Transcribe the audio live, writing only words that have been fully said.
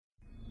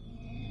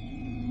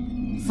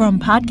from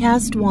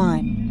Podcast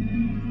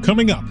One.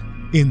 Coming up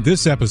in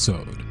this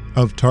episode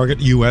of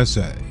Target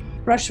USA.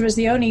 Russia is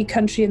the only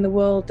country in the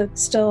world that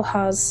still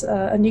has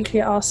a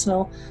nuclear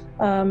arsenal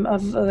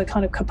of the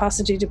kind of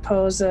capacity to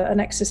pose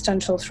an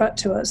existential threat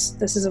to us.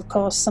 This is, of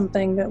course,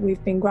 something that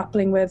we've been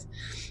grappling with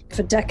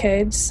for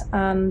decades,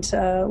 and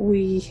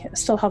we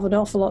still have an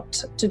awful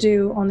lot to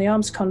do on the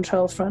arms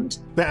control front.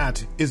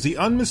 That is the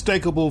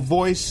unmistakable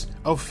voice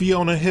of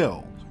Fiona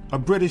Hill, a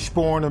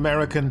British-born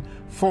American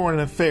foreign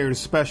affairs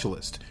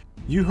specialist.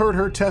 You heard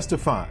her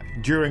testify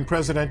during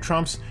President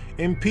Trump's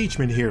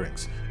impeachment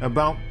hearings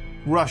about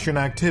Russian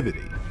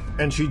activity.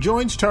 And she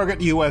joins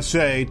Target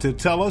USA to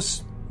tell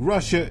us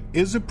Russia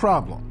is a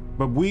problem,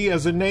 but we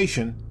as a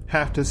nation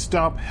have to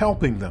stop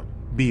helping them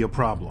be a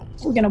problem.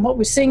 You know, what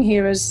we're seeing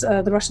here is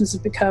the Russians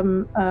have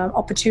become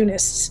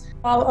opportunists.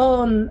 Our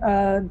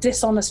own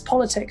dishonest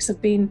politics have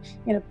been,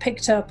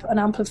 picked up and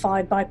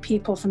amplified by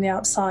people from the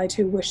outside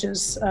who wish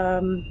us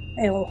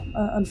ill,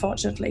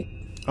 unfortunately.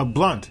 A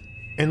blunt,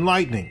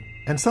 enlightening,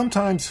 and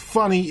sometimes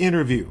funny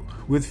interview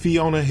with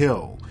Fiona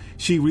Hill.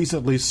 She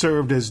recently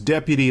served as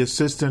Deputy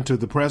Assistant to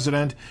the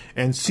President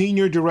and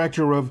Senior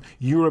Director of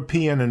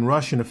European and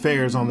Russian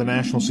Affairs on the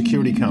National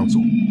Security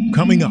Council.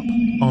 Coming up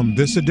on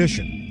this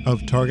edition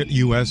of Target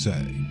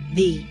USA,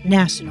 the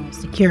National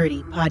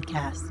Security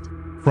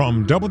Podcast.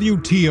 From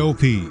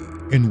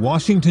WTOP in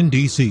Washington,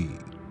 D.C.,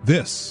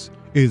 this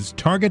is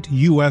Target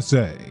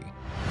USA.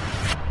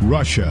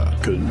 Russia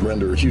could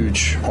render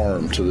huge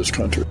harm to this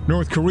country.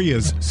 North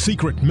Korea's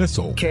secret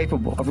missile.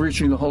 Capable of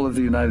reaching the whole of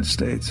the United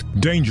States.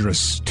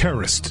 Dangerous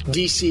terrorist.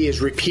 D.C.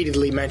 is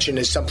repeatedly mentioned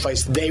as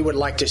someplace they would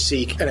like to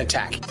seek an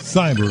attack.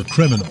 Cyber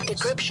criminals.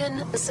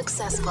 Decryption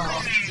successful.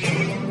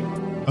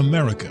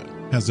 America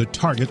has a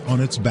target on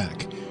its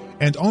back.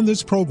 And on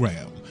this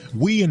program,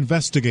 we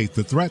investigate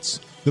the threats,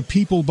 the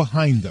people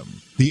behind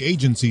them, the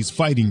agencies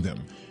fighting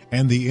them,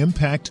 and the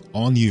impact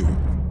on you.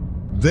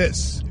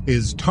 This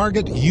is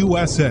Target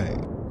USA,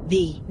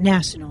 the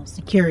National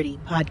Security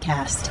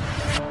Podcast.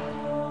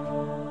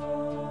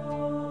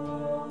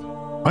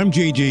 I'm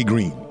J.J.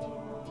 Green.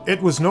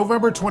 It was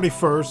November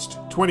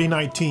 21st,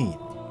 2019,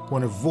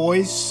 when a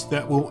voice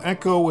that will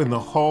echo in the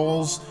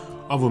halls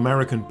of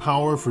American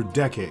power for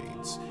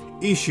decades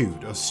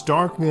issued a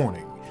stark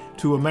warning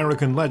to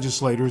American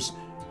legislators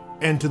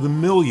and to the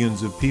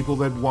millions of people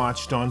that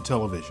watched on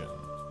television.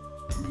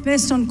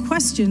 Based on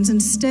questions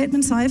and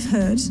statements I've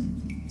heard,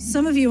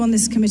 some of you on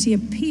this committee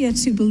appear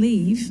to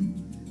believe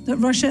that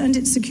Russia and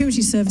its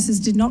security services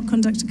did not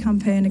conduct a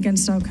campaign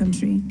against our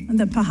country, and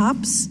that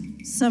perhaps,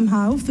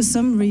 somehow, for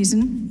some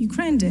reason,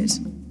 Ukraine did.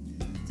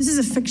 This is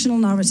a fictional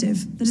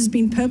narrative that has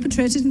been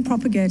perpetrated and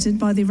propagated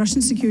by the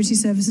Russian security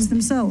services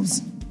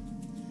themselves.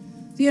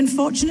 The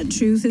unfortunate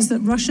truth is that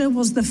Russia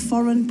was the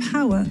foreign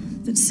power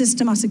that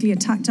systematically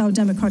attacked our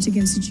democratic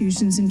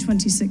institutions in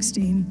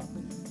 2016.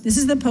 This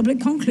is the public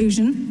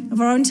conclusion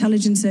of our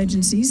intelligence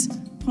agencies,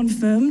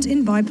 confirmed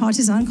in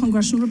bipartisan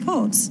congressional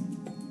reports.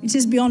 It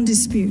is beyond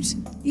dispute,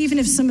 even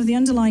if some of the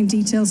underlying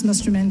details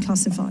must remain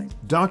classified.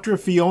 Dr.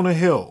 Fiona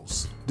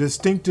Hill's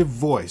distinctive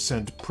voice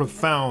and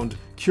profound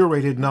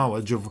curated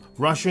knowledge of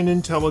Russian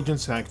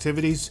intelligence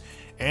activities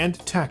and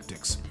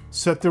tactics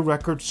set the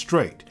record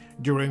straight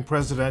during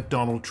President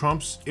Donald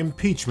Trump's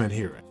impeachment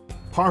hearing.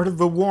 Part of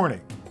the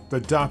warning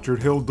that Dr.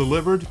 Hill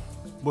delivered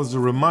was a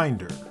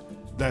reminder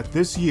that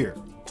this year,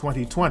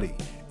 2020,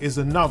 is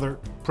another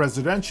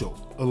presidential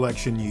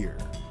election year.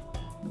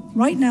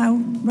 Right now,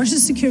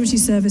 Russia's security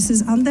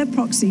services and their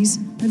proxies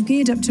have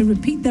geared up to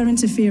repeat their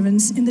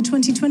interference in the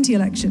 2020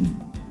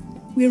 election.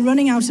 We are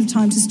running out of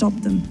time to stop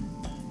them.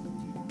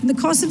 In the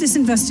course of this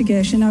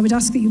investigation, I would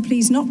ask that you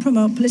please not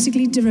promote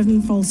politically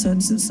driven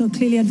falsehoods that so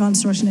clearly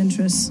advance Russian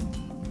interests.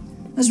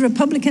 As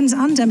Republicans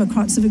and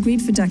Democrats have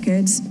agreed for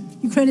decades,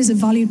 Ukraine is a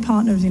valued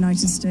partner of the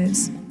United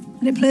States,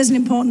 and it plays an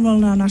important role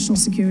in our national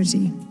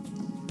security.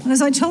 And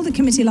as I told the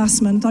committee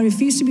last month, I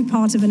refuse to be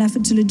part of an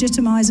effort to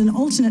legitimize an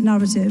alternate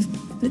narrative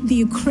that the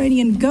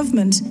Ukrainian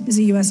government is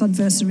a US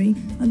adversary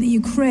and that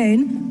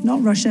Ukraine,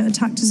 not Russia,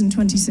 attacked us in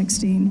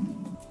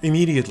 2016.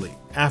 Immediately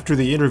after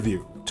the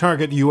interview,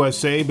 Target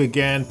USA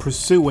began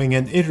pursuing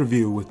an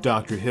interview with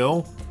Dr.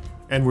 Hill,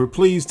 and we're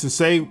pleased to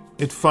say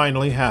it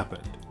finally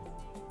happened.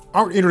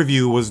 Our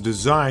interview was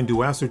designed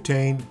to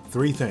ascertain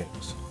three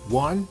things.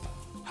 One,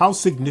 how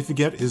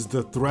significant is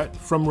the threat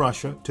from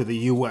Russia to the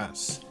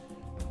U.S.?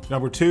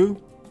 Number two,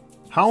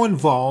 how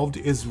involved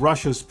is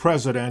Russia's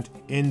president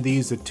in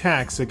these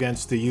attacks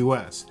against the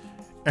U.S.?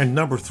 And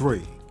number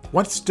three,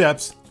 what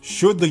steps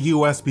should the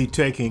U.S. be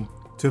taking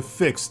to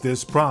fix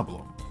this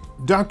problem?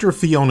 Dr.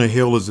 Fiona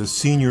Hill is a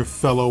senior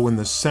fellow in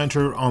the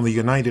Center on the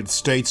United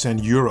States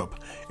and Europe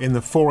in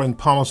the Foreign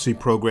Policy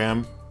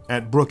Program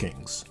at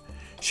Brookings.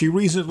 She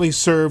recently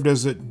served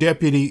as a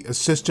Deputy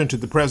Assistant to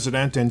the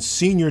President and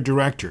Senior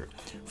Director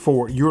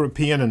for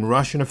European and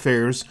Russian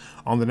Affairs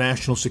on the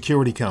National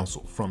Security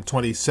Council from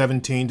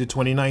 2017 to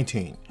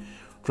 2019.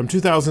 From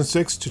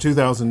 2006 to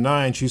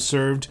 2009, she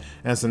served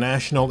as the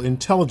National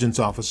Intelligence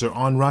Officer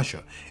on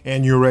Russia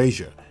and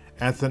Eurasia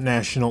at the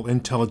National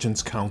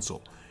Intelligence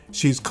Council.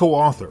 She's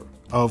co-author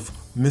of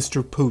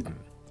Mr. Putin,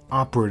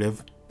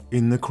 Operative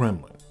in the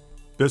Kremlin.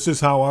 This is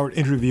how our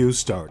interview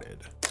started.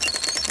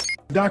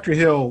 Dr.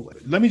 Hill,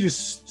 let me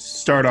just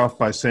start off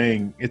by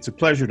saying it's a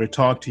pleasure to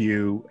talk to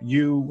you.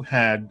 You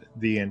had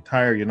the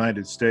entire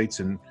United States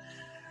and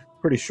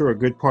pretty sure a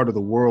good part of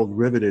the world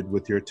riveted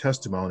with your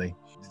testimony.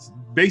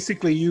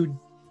 Basically, you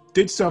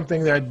did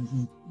something that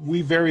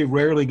we very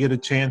rarely get a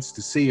chance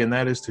to see, and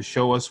that is to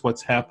show us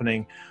what's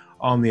happening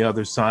on the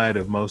other side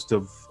of most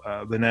of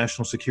the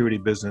national security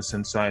business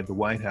inside the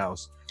White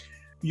House.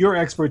 Your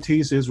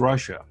expertise is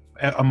Russia,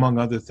 among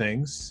other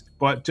things,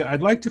 but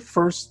I'd like to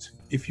first,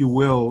 if you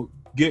will,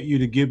 get you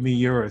to give me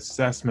your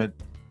assessment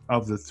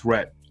of the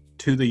threat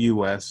to the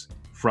U.S.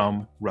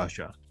 from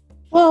Russia.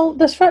 Well,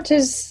 the threat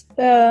is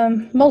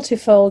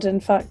multifold, in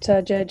fact,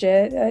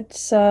 JJ.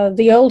 It's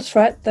the old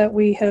threat that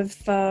we have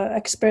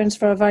experienced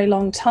for a very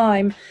long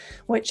time,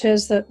 which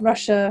is that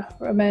Russia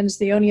remains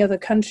the only other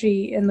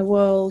country in the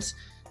world,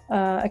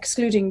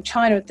 excluding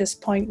China at this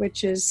point,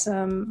 which is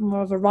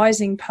more of a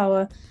rising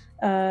power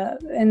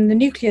in the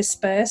nuclear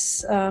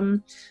space.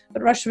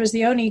 But Russia is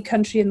the only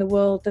country in the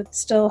world that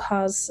still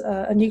has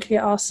a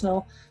nuclear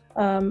arsenal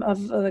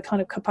of the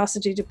kind of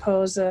capacity to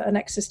pose an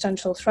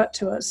existential threat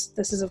to us.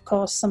 This is, of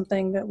course,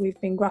 something that we've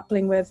been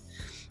grappling with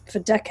for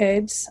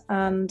decades,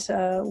 and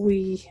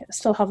we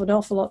still have an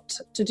awful lot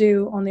to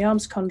do on the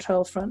arms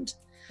control front.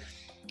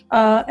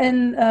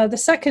 In the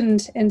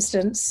second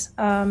instance,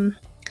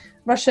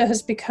 Russia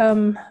has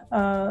become,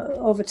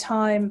 over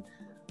time,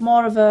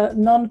 more of a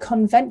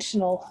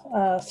non-conventional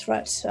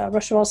threat.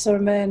 Russia also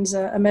remains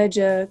a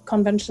major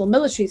conventional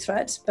military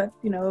threat, but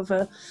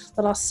over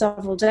the last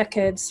several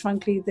decades,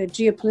 frankly, the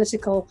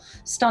geopolitical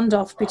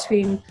standoff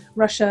between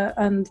Russia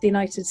and the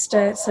United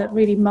States that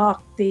really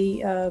marked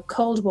the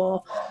Cold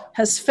War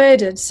has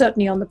faded.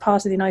 Certainly on the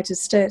part of the United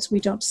States, we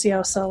don't see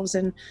ourselves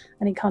in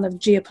any kind of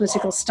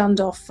geopolitical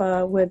standoff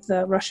with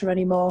Russia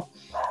anymore.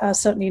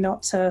 Certainly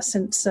not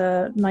since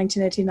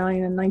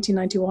 1989 and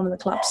 1991 and the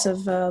collapse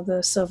of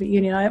the Soviet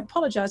Union. I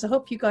apologize. I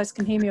hope you guys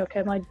can hear me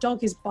okay. My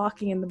dog is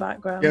barking in the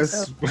background.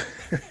 Yes,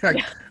 so.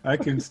 I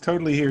can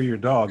totally hear your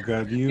dog.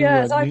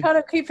 Yes, I'm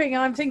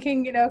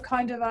thinking,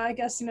 I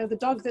guess, the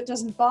dog that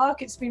doesn't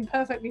bark, it's been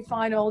perfectly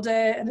fine all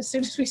day. And as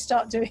soon as we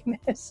start doing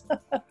this,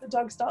 the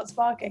dog starts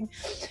barking.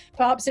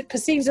 Perhaps it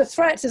perceives a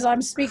threat as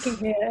I'm speaking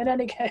here, in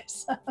any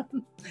case.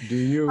 Do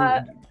you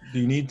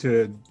need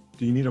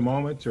a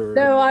moment? Or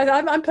no,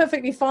 I'm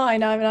perfectly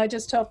fine. I mean, I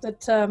just hope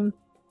that, so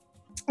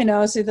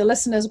the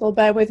listeners will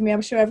bear with me.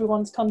 I'm sure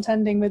everyone's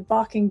contending with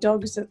barking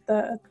dogs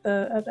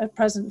at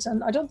present.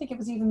 And I don't think it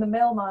was even the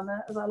mailman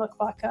as I look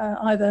back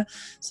either.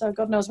 So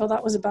God knows what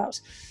that was about.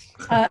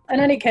 In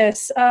any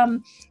case,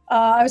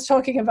 I was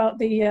talking about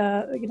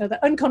the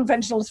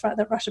unconventional threat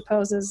that Russia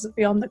poses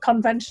beyond the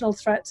conventional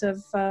threat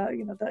of,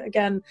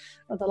 the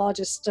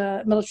largest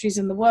militaries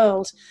in the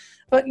world.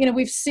 But,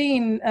 we've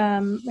seen,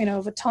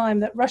 over time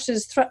that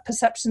Russia's threat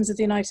perceptions of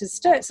the United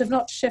States have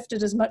not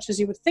shifted as much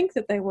as you would think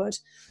that they would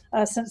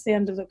since the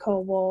end of the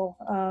Cold War.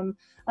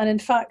 And in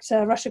fact,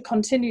 Russia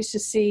continues to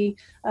see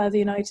the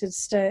United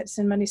States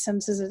in many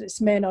senses as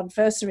its main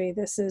adversary.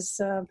 This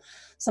is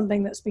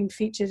something that's been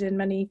featured in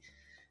many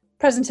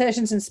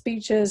presentations and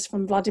speeches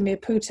from Vladimir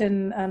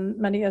Putin and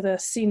many other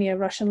senior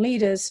Russian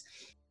leaders.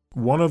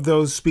 One of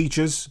those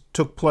speeches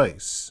took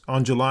place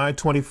on July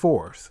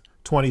 24th,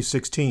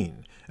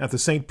 2016. At the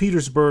St.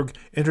 Petersburg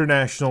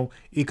International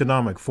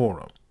Economic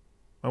Forum.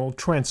 I will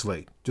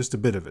translate just a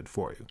bit of it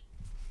for you.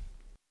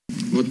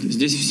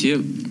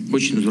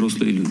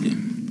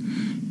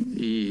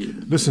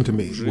 Listen to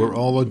me, we're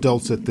all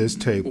adults at this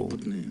table,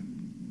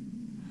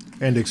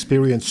 and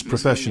experienced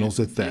professionals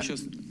at that.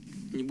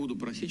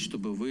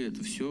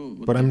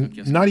 But I'm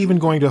not even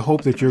going to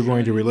hope that you're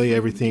going to relay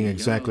everything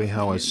exactly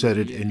how I said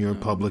it in your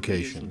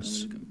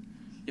publications.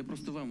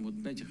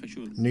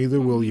 Neither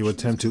will you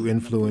attempt to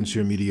influence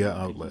your media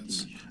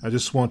outlets. I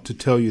just want to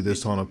tell you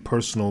this on a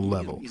personal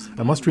level.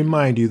 I must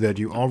remind you that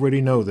you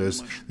already know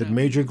this, that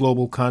major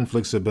global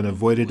conflicts have been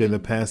avoided in the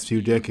past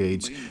few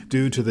decades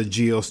due to the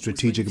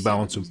geostrategic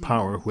balance of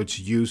power which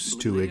used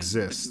to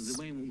exist.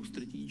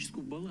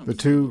 The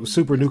two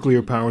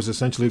supernuclear powers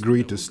essentially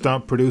agreed to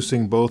stop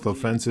producing both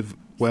offensive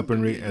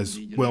weaponry as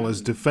well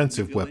as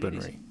defensive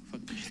weaponry.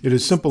 It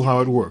is simple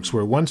how it works.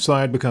 Where one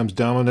side becomes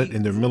dominant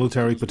in their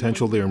military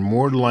potential, they are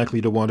more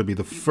likely to want to be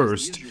the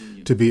first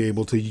to be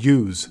able to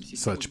use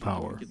such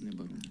power.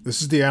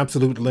 This is the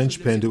absolute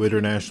linchpin to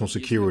international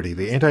security.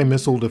 The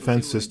anti-missile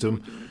defense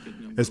system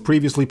has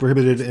previously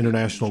prohibited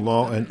international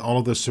law and all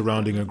of the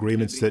surrounding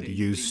agreements that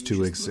used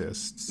to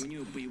exist.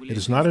 It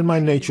is not in my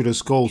nature to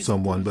scold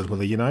someone, but when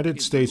the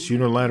United States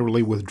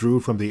unilaterally withdrew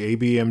from the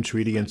ABM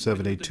Treaty in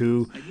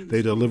 1972,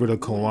 they delivered a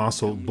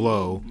colossal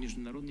blow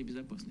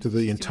to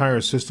the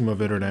entire system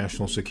of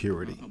international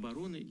security.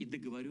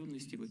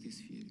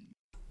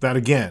 That,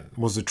 again,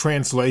 was a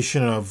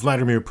translation of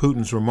Vladimir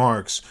Putin's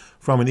remarks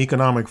from an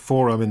economic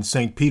forum in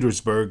St.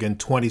 Petersburg in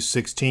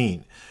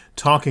 2016,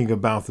 talking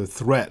about the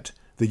threat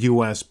the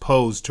U.S.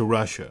 posed to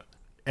Russia.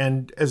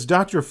 And as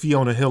Dr.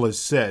 Fiona Hill has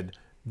said,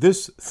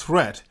 This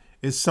threat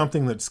is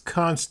something that's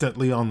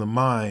constantly on the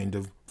mind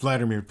of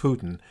Vladimir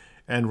Putin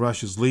and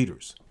Russia's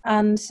leaders.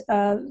 And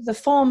the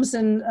forms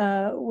in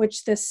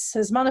which this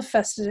has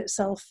manifested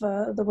itself,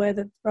 the way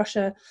that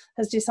Russia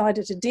has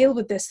decided to deal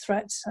with this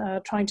threat,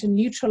 trying to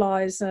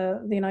neutralize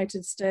the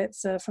United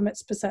States from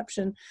its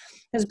perception,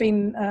 has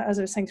been, as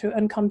I was saying, through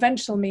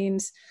unconventional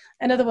means.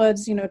 In other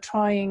words,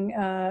 trying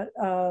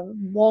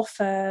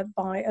warfare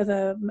by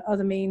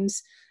other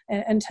means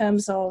in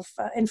terms of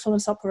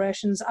influence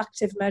operations,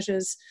 active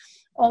measures,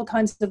 all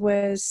kinds of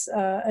ways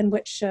in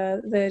which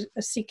they're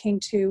seeking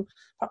to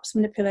perhaps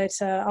manipulate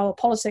our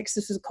politics.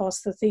 This is, of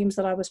course, the themes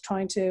that I was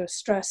trying to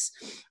stress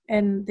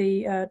in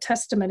the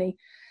testimony.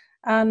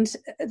 And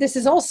this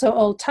is also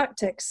old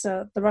tactics.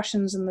 The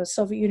Russians and the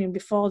Soviet Union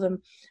before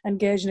them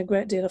engaged in a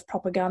great deal of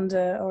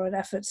propaganda or in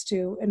efforts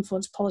to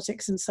influence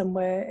politics in some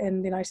way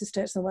in the United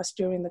States and the West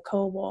during the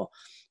Cold War.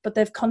 But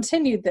they've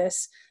continued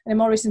this, and in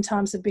more recent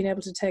times have been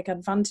able to take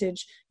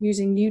advantage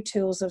using new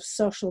tools of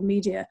social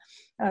media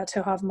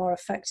to have more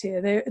effect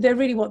here. They're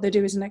really, what they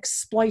do is in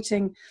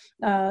exploiting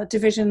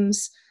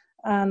divisions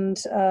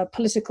and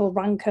political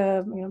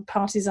rancor,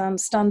 partisan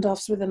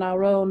standoffs within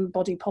our own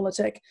body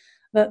politic,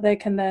 that they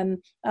can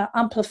then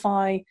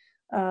amplify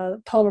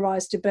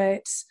polarized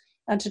debates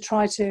and to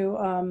try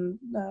to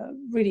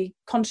really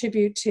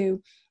contribute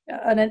to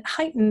an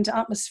heightened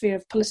atmosphere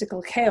of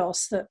political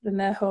chaos that, in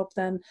their hope,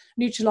 then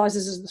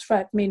neutralizes as the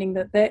threat, meaning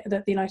that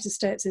the United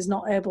States is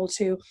not able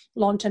to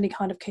launch any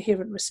kind of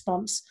coherent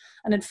response.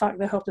 And in fact,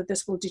 they hope that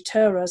this will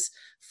deter us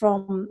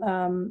from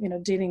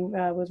dealing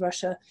with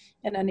Russia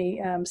in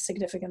any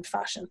significant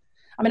fashion.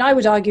 I mean, I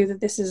would argue that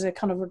this is a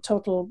kind of a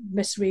total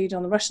misread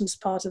on the Russians'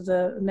 part of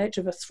the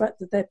nature of a threat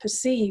that they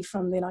perceive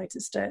from the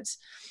United States.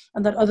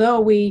 And that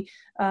although we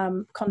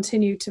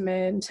continue to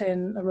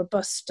maintain a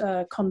robust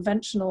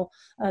conventional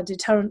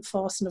deterrent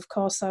force and, of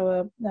course,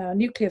 our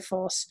nuclear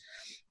force,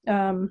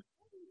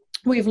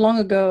 we've long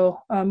ago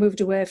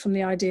moved away from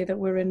the idea that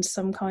we're in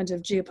some kind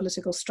of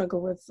geopolitical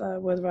struggle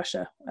with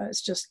Russia.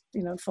 It's just,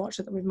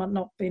 unfortunate that we've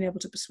not been able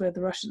to persuade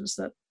the Russians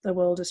that the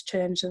world has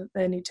changed and that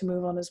they need to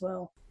move on as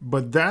well.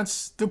 But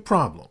that's the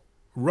problem.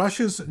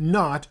 Russia's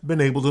not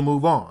been able to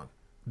move on.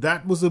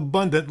 That was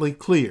abundantly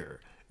clear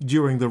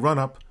during the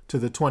run-up to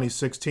the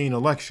 2016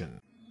 election.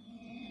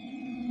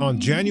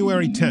 On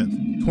January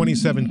 10th,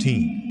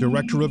 2017,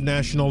 Director of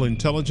National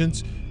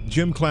Intelligence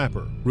Jim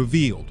Clapper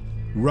revealed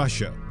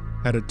Russia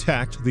had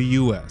attacked the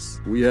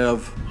U.S. We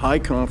have high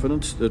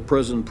confidence that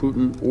President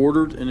Putin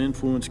ordered an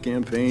influence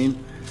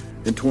campaign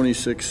in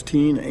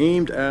 2016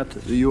 aimed at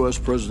the U.S.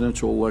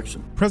 presidential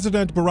election.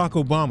 President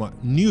Barack Obama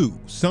knew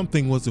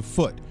something was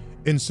afoot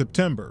in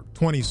September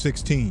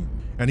 2016,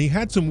 and he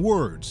had some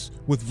words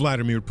with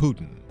Vladimir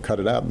Putin. Cut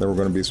it out, and there were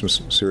going to be some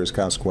serious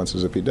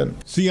consequences if he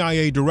didn't.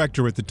 CIA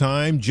Director at the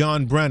time,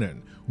 John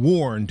Brennan,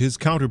 warned his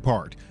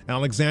counterpart,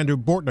 Alexander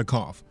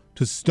Bortnikov,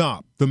 to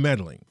stop the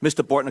meddling.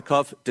 Mr.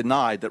 Bortnikov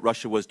denied that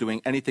Russia was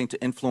doing anything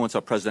to influence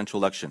our presidential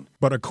election.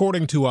 But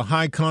according to a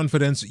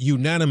high-confidence,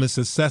 unanimous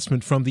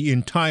assessment from the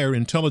entire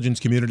intelligence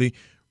community,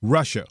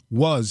 Russia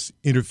was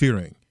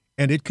interfering,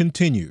 and it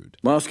continued.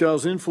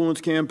 Moscow's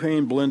influence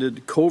campaign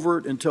blended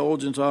covert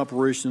intelligence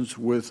operations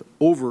with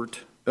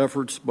overt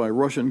efforts by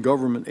Russian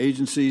government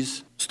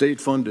agencies,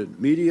 state-funded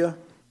media,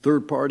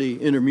 third-party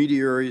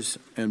intermediaries,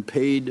 and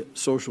paid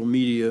social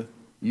media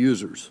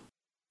users.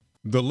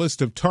 The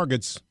list of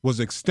targets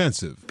was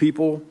extensive.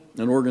 People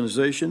and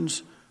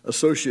organizations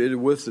associated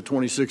with the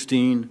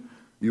 2016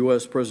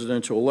 U.S.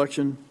 presidential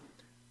election,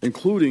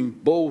 including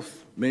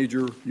both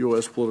major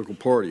U.S. political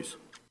parties.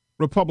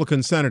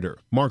 Republican Senator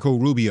Marco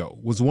Rubio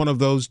was one of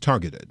those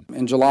targeted.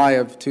 In July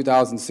of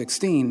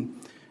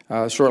 2016,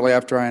 shortly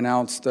after I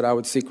announced that I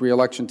would seek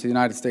re-election to the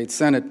United States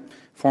Senate,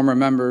 former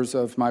members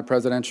of my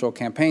presidential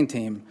campaign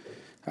team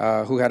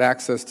who had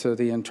access to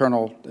the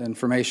internal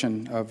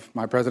information of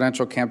my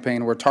presidential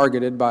campaign were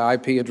targeted by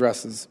IP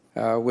addresses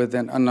with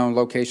an unknown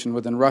location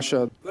within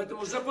Russia.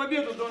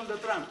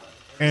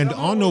 And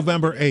on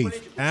November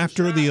 8th,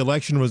 after the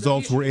election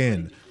results were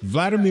in,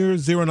 Vladimir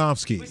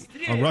Zhirinovsky,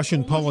 a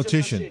Russian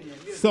politician,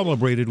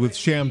 celebrated with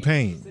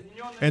champagne.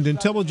 And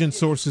intelligence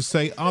sources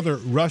say other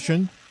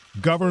Russian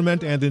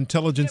government and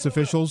intelligence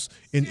officials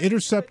in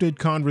intercepted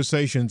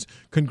conversations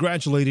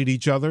congratulated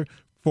each other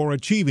for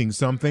achieving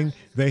something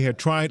they had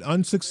tried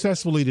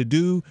unsuccessfully to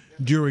do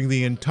during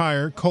the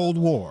entire Cold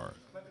War.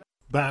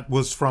 That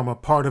was from a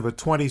part of a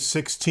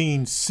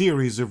 2016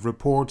 series of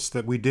reports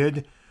that we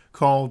did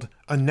called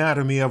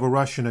Anatomy of a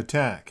Russian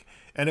Attack.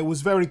 And it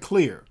was very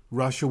clear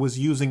Russia was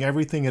using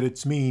everything at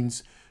its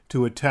means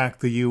to attack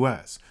the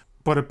U.S.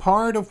 But a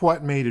part of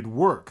what made it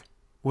work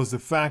was the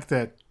fact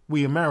that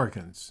we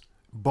Americans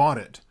bought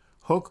it,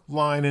 hook,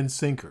 line, and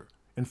sinker.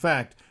 In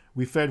fact,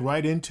 we fed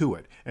right into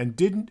it and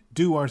didn't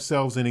do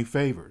ourselves any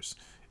favors.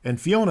 And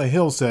Fiona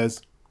Hill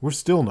says we're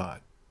still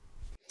not.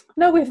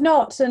 No, we've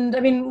not. And I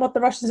mean, what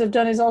the Russians have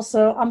done is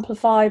also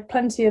amplify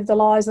plenty of the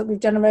lies that we've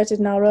generated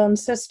in our own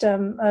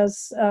system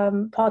as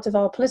part of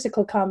our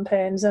political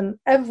campaigns. And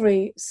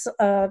every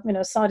side of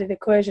the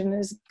equation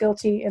is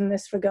guilty in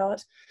this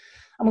regard.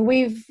 I mean,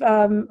 we've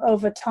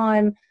over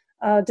time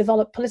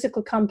developed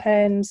political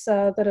campaigns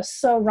that are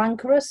so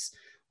rancorous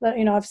that,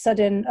 I've said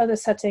in other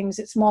settings,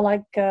 it's more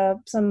like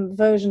some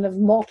version of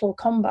Mortal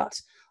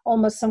Kombat,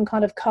 almost some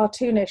kind of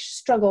cartoonish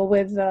struggle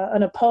with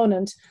an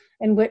opponent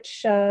in which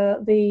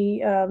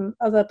the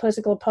other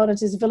political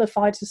opponent is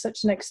vilified to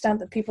such an extent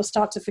that people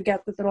start to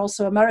forget that they're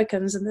also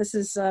Americans. And this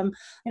is,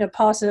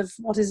 part of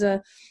what is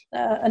an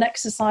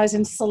exercise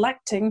in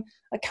selecting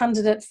a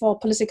candidate for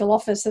political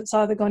office that's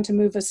either going to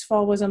move us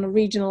forward on a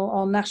regional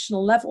or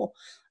national level.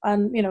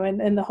 And,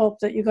 in the hope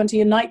that you're going to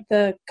unite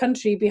the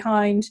country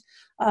behind,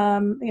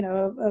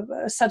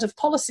 a set of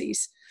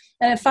policies.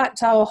 And in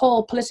fact, our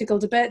whole political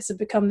debates have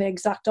become the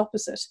exact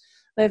opposite.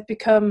 They've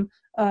become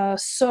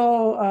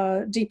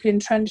so deeply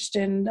entrenched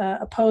in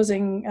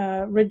opposing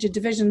rigid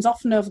divisions,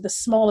 often over the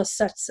smallest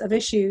sets of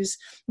issues,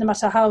 no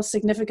matter how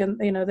significant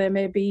they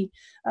may be,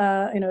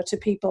 to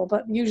people.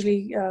 But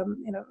usually,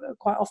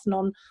 quite often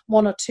on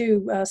one or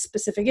two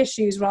specific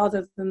issues,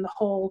 rather than the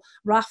whole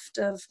raft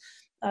of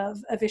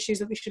issues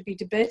that we should be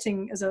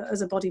debating as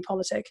a body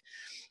politic.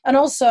 And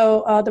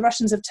also the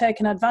Russians have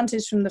taken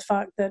advantage from the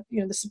fact that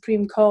the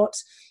Supreme Court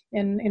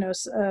in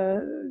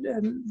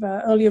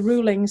earlier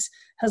rulings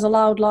has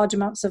allowed large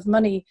amounts of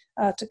money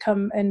to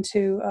come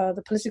into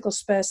the political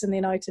space in the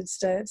United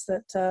States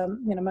that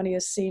money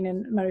is seen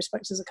in many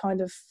respects as a kind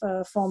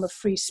of form of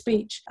free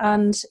speech.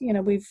 And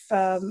we've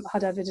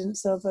had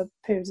evidence over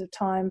periods of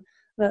time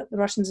that the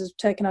Russians have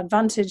taken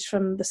advantage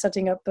from the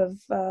setting up of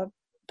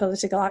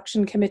political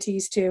action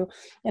committees to,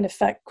 in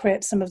effect,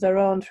 create some of their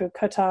own through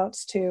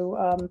cutouts to,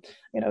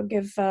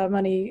 give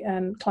money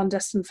in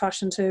clandestine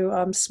fashion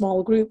to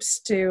small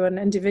groups and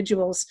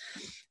individuals.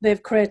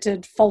 They've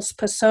created false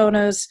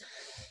personas.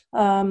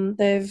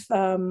 They've,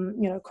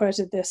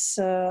 created this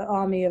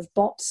army of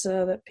bots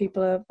that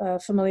people are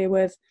familiar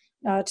with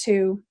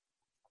to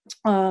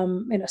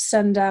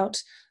send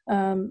out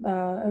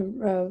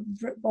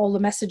all the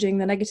messaging,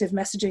 the negative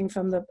messaging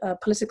from the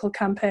political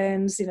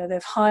campaigns.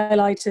 They've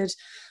highlighted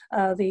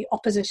the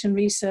opposition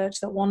research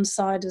that one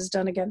side has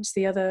done against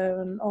the other,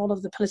 and all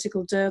of the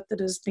political dirt that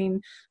has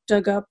been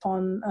dug up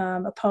on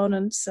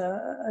opponents.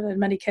 And in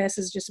many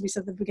cases, just as we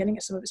said at the beginning,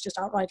 some of it's just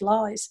outright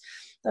lies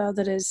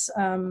that is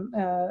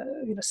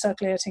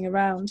circulating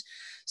around.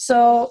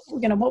 So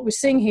what we're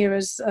seeing here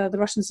is the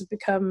Russians have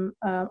become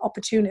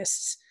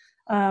opportunists.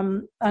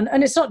 And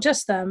it's not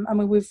just them. I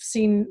mean, we've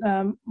seen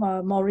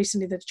more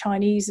recently that the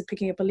Chinese are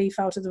picking up a leaf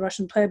out of the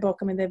Russian playbook.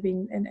 I mean, they've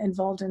been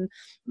involved in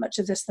much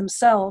of this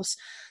themselves.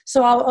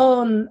 So our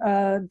own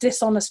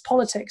dishonest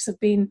politics have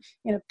been,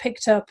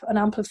 picked up and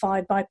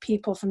amplified by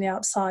people from the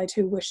outside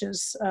who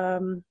wishes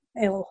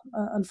ill,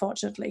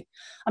 unfortunately.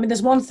 I mean,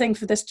 there's one thing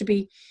for this to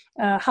be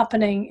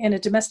happening in a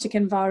domestic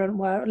environment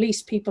where at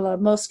least people are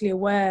mostly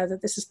aware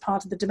that this is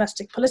part of the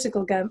domestic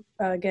political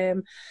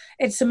game.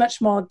 It's a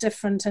much more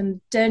different and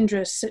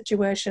dangerous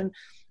situation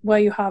where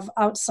you have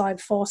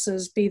outside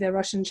forces, be they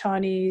Russian,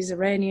 Chinese,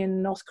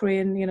 Iranian, North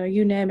Korean,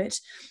 you name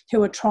it,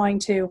 who are trying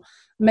to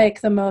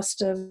make the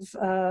most of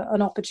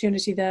an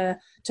opportunity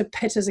there to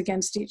pit us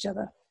against each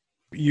other.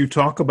 You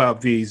talk about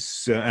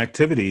these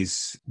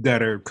activities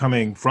that are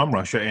coming from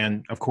Russia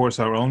and, of course,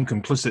 our own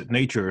complicit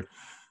nature,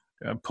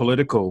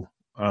 political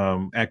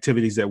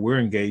activities that we're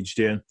engaged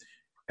in.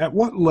 At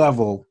what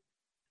level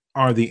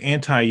are the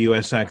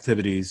anti-U.S.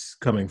 activities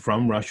coming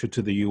from Russia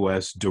to the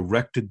U.S.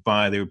 directed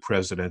by their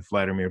president,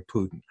 Vladimir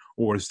Putin?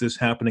 Or is this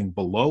happening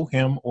below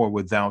him or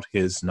without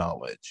his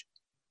knowledge?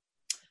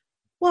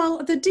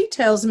 Well, the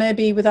details may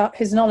be without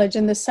his knowledge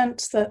in the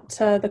sense that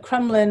the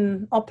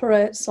Kremlin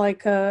operates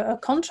like a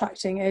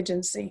contracting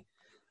agency.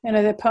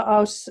 They put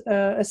out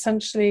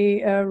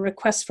essentially a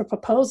request for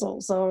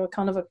proposals or a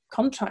kind of a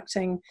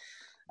contracting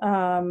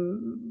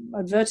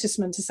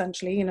advertisement,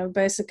 essentially,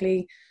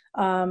 basically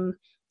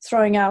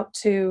throwing out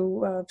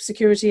to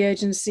security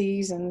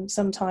agencies and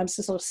sometimes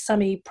to sort of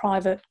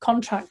semi-private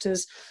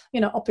contractors,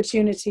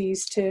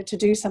 opportunities to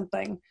do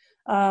something.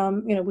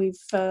 We've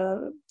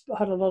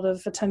had a lot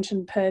of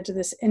attention paid to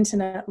this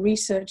Internet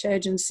Research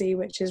Agency,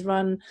 which is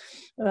run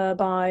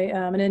by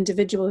an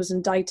individual who's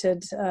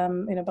indicted,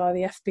 by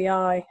the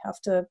FBI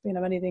after,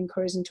 many of the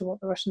inquiries into what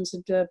the Russians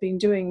had been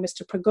doing.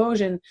 Mr.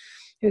 Prigozhin,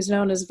 who's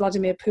known as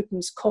Vladimir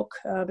Putin's cook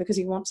because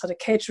he once had a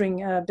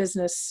catering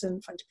business.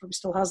 In fact, he probably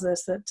still has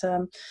this,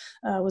 that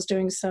was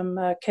doing some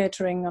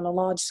catering on a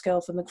large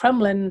scale for the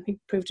Kremlin. He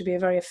proved to be a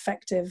very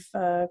effective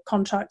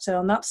contractor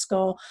on that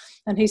score.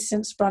 And he's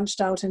since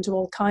branched out into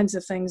all kinds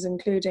of things,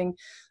 including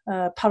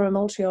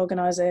paramilitary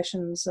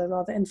organizations, a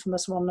rather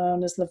infamous one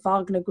known as the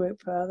Wagner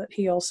Group that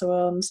he also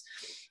owns.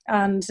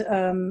 And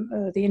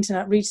the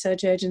Internet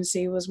Research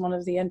Agency was one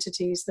of the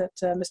entities that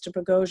Mr.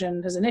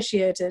 Prigozhin has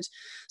initiated.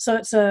 So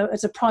it's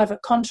a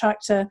private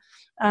contractor,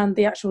 and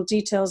the actual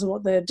details of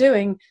what they're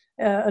doing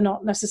are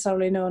not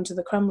necessarily known to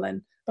the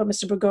Kremlin. But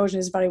Mr. Prigozhin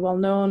is very well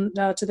known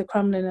to the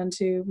Kremlin and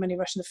to many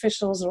Russian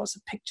officials. There are lots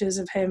of pictures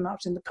of him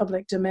out in the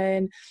public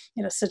domain,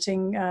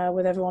 sitting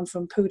with everyone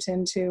from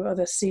Putin to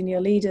other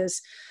senior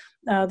leaders.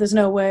 There's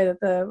no way that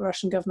the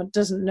Russian government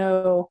doesn't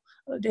know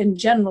in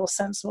general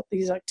sense what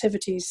these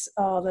activities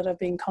are that are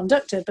being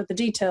conducted, but the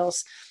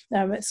details,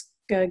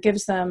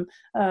 gives them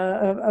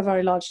a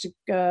very large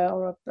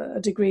or a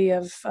degree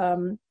of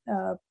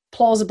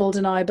plausible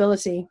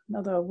deniability,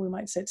 although we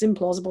might say it's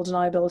implausible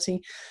deniability,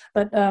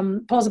 but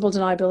plausible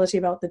deniability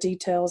about the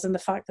details and the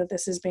fact that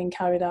this is being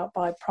carried out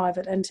by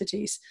private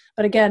entities.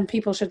 But again,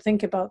 people should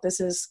think about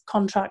this as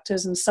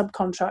contractors and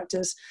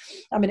subcontractors.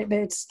 I mean,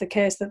 it's the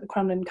case that the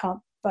Kremlin can't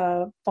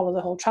follow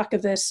the whole track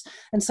of this.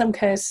 In some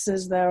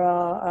cases, there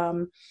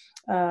are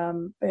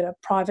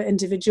private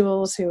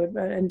individuals who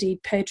are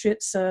indeed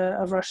patriots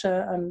of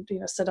Russia and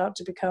set out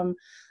to become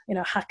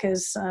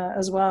hackers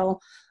as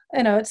well.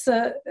 It's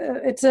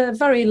a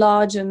very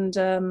large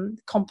and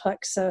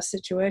complex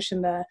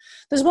situation there.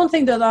 There's one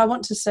thing that I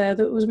want to say,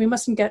 that was we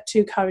mustn't get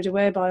too carried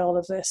away by all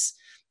of this,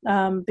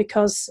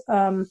 because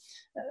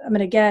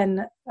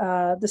again,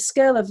 the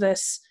scale of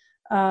this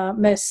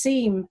may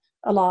seem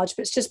large,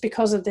 but it's just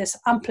because of this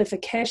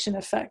amplification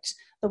effect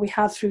that we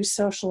have through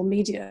social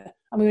media.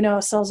 And we know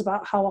ourselves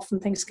about how often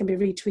things can be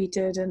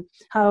retweeted and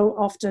how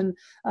often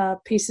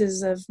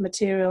pieces of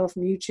material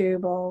from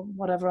YouTube or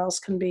whatever else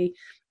can be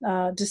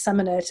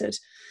disseminated.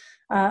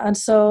 And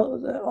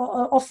so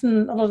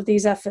often a lot of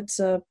these efforts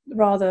are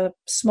rather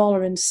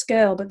smaller in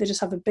scale, but they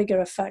just have a bigger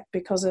effect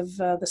because of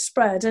the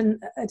spread.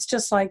 And it's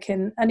just like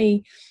in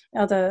any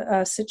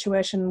other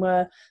situation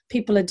where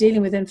people are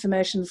dealing with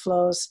information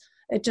flows.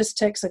 It just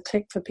takes a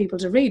click for people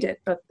to read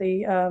it. But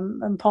the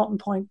important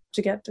point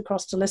to get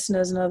across to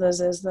listeners and others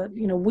is that,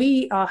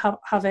 we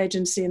have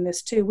agency in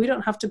this too. We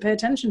don't have to pay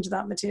attention to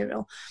that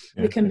material.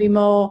 Yeah. We can be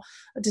more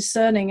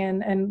discerning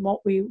in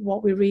what we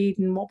read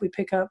and what we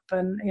pick up,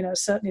 and,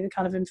 certainly the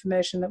kind of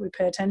information that we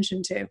pay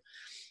attention to.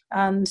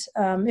 And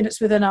it's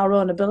within our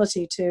own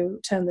ability to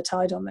turn the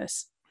tide on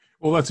this.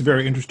 Well, that's a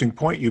very interesting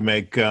point you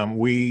make.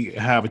 We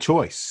have a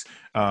choice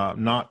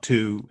not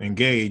to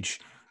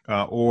engage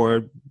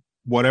or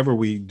whatever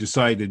we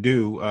decide to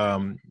do,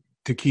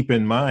 to keep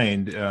in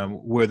mind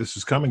where this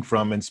is coming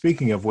from. And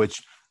speaking of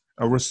which,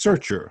 a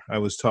researcher I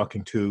was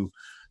talking to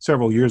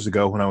several years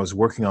ago when I was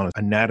working on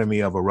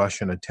anatomy of a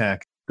Russian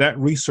attack, that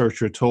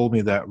researcher told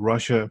me that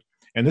Russia,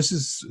 and this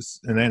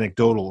is an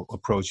anecdotal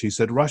approach, he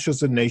said,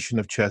 Russia's a nation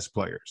of chess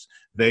players.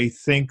 They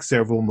think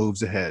several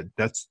moves ahead.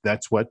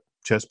 That's what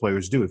chess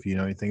players do, if you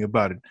know anything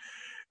about it.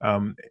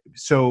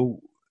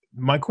 So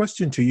my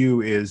question to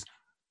you is,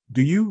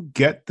 do you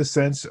get the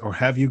sense, or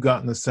have you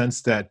gotten the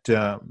sense that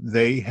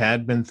they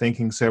had been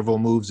thinking several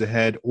moves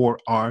ahead, or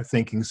are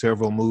thinking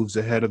several moves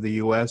ahead of the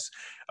U.S.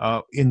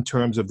 In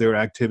terms of their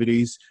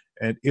activities?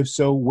 And if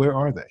so, where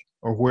are they,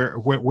 or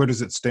where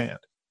does it stand?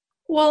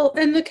 Well,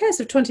 in the case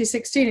of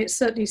 2016, it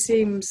certainly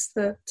seems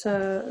that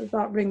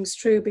that rings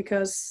true,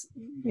 because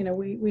we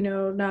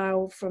know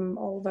now from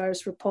all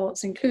various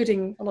reports,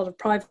 including a lot of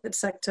private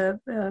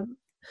sector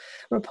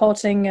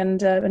reporting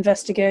and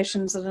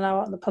investigations that are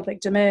now out in the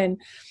public domain,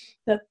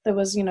 that there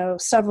was,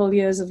 several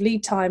years of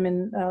lead time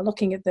in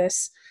looking at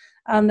this,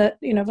 and that,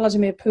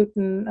 Vladimir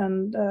Putin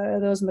and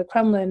those in the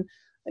Kremlin,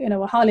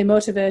 were highly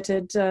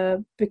motivated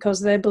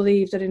because they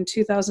believed that in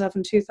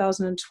 2011,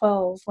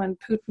 2012, when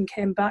Putin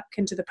came back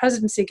into the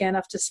presidency again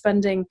after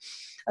spending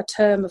a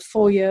term of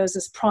 4 years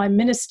as prime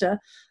minister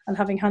and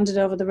having handed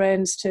over the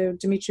reins to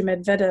Dmitry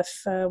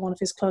Medvedev, one of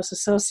his close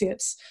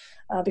associates,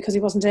 because he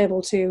wasn't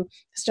able to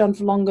stay on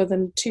for longer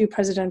than 2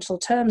 presidential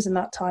terms in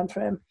that time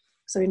frame.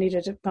 So he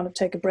needed to kind of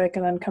take a break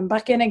and then come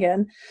back in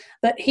again.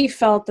 That he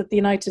felt that the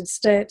United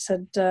States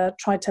had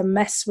tried to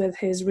mess with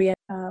his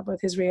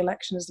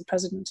re-election as the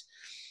president.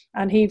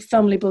 And he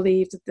firmly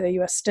believed that the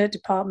US State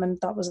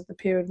Department, that was at the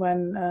period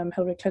when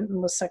Hillary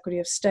Clinton was Secretary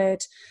of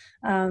State,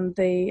 and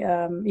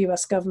the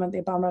US government,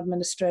 the Obama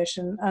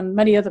administration, and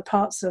many other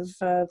parts of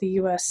the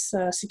US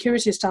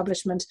security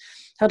establishment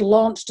had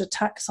launched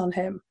attacks on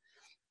him.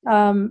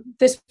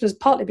 This was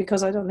partly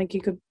because I don't think he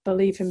could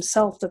believe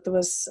himself that there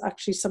was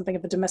actually something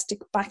of a domestic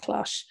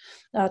backlash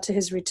to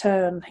his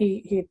return.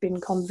 He had been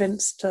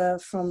convinced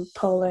from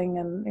polling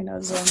and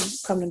his own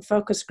Kremlin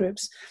focus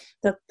groups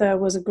that there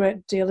was a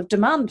great deal of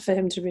demand for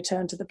him to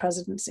return to the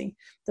presidency,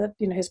 that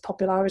his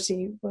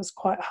popularity was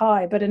quite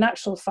high. But in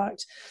actual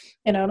fact,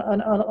 a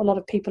lot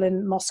of people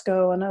in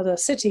Moscow and other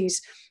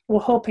cities were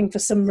hoping for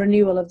some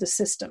renewal of the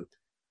system,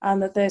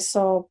 and that they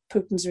saw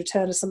Putin's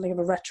return as something of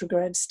a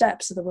retrograde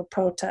step. So there were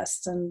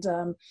protests, and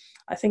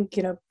I think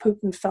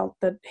Putin felt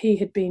that he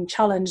had been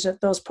challenged,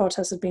 that those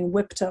protests had been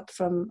whipped up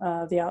from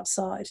the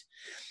outside.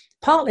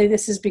 Partly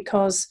this is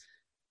because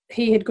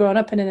he had grown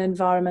up in an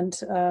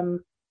environment,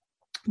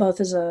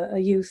 both as a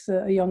youth,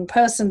 a young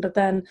person, but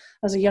then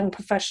as a young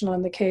professional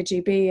in the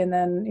KGB, and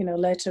then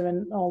later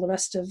in all the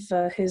rest of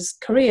his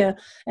career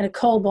in a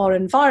Cold War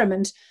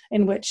environment,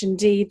 in which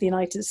indeed the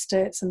United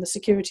States and the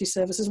security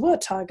services were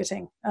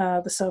targeting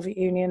the Soviet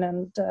Union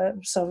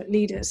and Soviet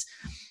leaders.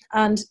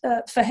 And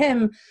for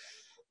him,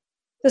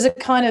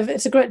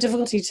 it's a great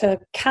difficulty to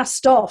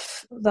cast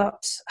off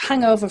that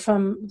hangover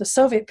from the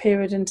Soviet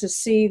period and to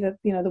see that,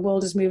 the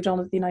world has moved on,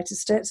 that the United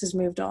States has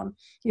moved on.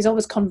 He's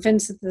always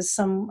convinced that there's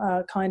some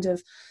kind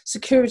of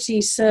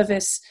security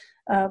service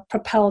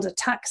propelled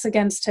attacks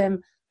against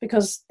him,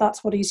 because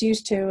that's what he's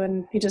used to,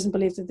 and he doesn't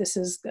believe that this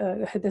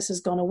has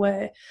gone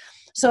away.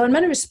 So in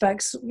many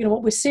respects,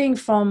 what we're seeing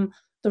from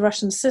the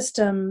Russian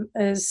system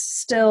is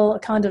still a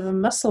kind of a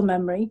muscle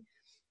memory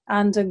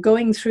and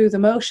going through the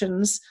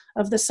motions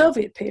of the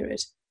Soviet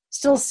period,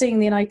 still seeing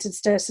the United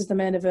States as the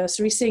main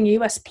adversary, seeing a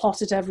US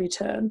plot at every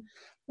turn,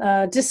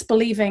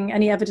 disbelieving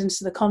any evidence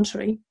to the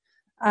contrary,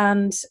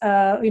 and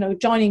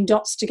joining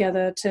dots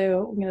together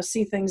to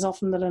see things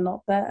often that are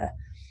not there.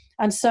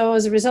 And so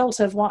as a result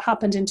of what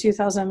happened in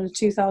 2000 and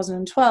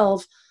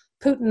 2012,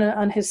 Putin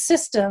and his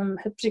system,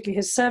 particularly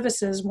his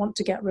services, want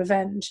to get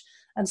revenge.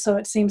 And so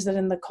it seems that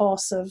in the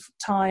course of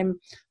time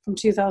from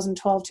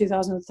 2012,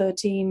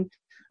 2013,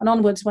 and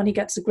onwards, when he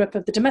gets a grip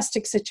of the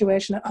domestic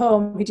situation at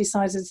home, he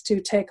decides to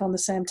take on the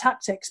same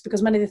tactics,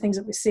 because many of the things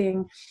that we're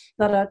seeing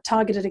that are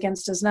targeted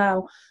against us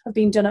now have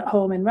been done at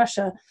home in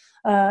Russia.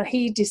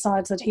 He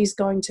decides that he's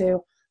going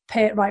to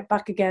pay it right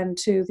back again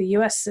to the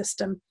US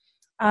system,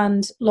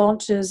 and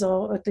launches,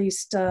 or at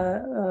least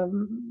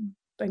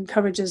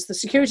encourages, the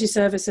security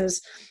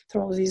services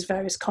through all of these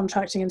various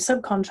contracting and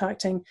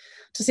subcontracting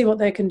to see what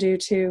they can do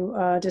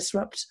to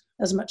disrupt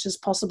as much as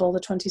possible the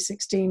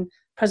 2016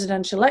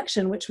 presidential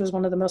election, which was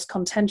one of the most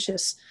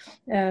contentious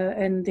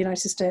in the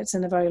United States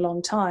in a very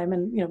long time.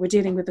 And, we're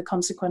dealing with the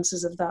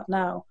consequences of that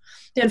now.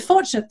 The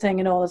unfortunate thing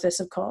in all of this,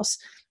 of course,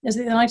 is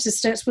that the United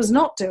States was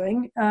not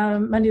doing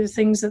many of the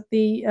things that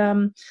the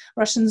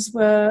Russians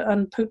were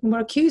and Putin were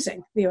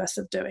accusing the US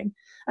of doing.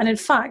 And in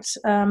fact,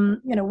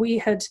 we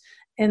had,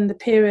 in the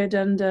period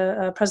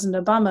under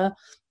President Obama,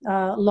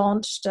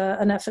 launched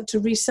an effort to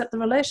reset the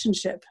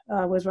relationship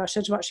with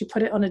Russia, to actually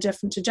put it on a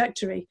different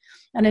trajectory.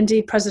 And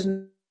indeed,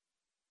 President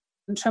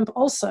Trump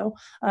also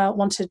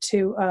wanted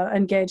to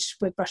engage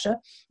with Russia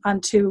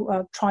and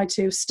to try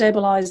to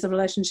stabilize the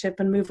relationship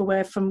and move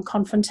away from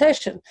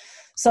confrontation.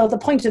 So the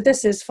point of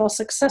this is, for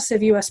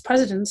successive US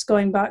presidents,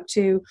 going back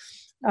to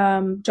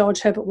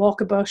George Herbert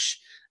Walker Bush,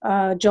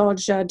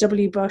 George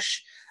W.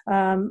 Bush,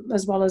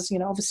 as well as,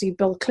 obviously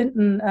Bill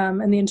Clinton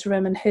in the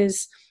interim, and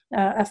his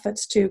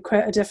efforts to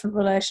create a different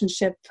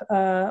relationship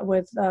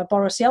with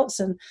Boris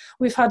Yeltsin.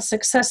 We've had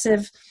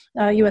successive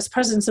US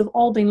presidents have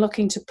all been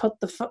looking to put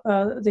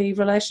the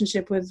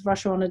relationship with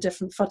Russia on a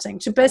different footing,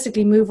 to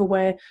basically move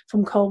away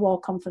from Cold War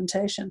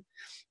confrontation.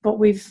 But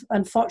we've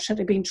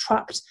unfortunately been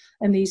trapped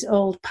in these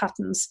old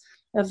patterns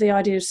of the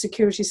idea of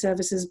security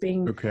services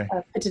being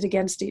pitted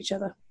against each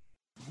other.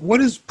 What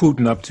is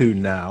Putin up to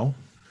now?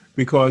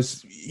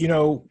 Because,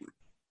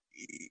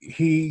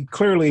 he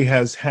clearly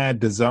has had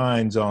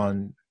designs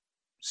on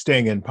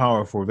staying in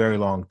power for a very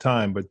long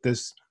time, but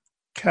this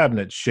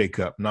cabinet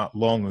shakeup not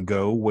long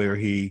ago, where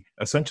he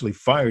essentially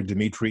fired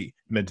Dmitry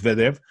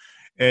Medvedev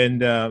and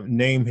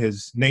named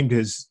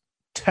his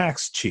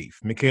tax chief,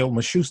 Mikhail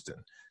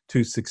Mishustin,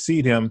 to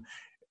succeed him.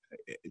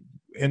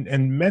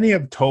 And many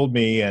have told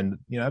me, and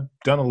I've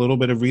done a little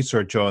bit of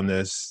research on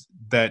this,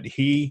 that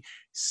he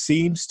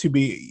seems to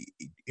be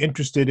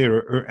interested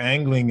or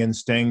angling in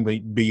staying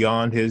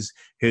beyond his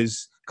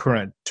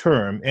current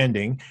term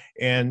ending.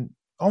 And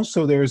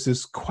also there's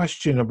this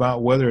question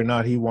about whether or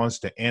not he wants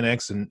to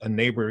annex a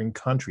neighboring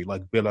country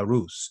like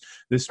Belarus.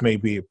 This may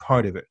be a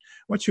part of it.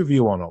 What's your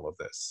view on all of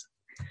this?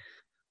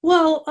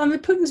 Well,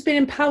 Putin's been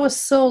in power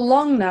so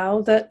long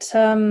now that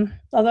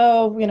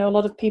although, a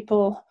lot of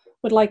people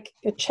would like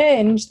a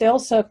change, they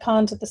also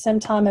can't at the same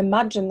time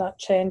imagine that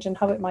change and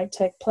how it might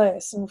take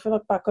place. And if we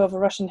look back over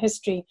Russian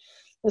history,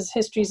 there's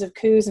histories of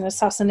coups and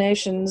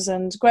assassinations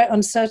and great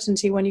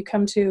uncertainty when you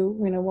come to,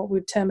 what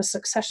we'd term a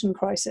succession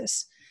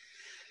crisis.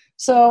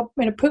 So,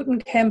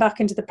 Putin came back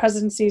into the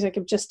presidency, like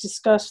I've just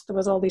discussed. There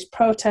was all these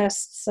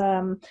protests.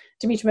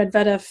 Dmitry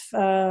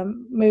Medvedev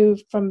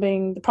moved from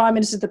being the prime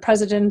minister to the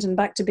president and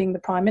back to being the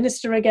prime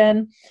minister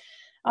again.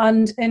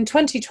 And in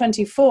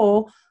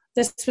 2024,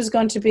 this was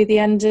going to be the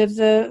end of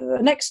the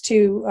next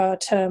two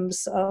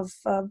terms of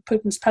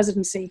Putin's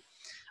presidency.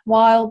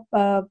 While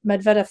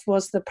Medvedev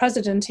was the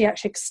president, he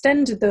actually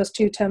extended those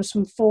two terms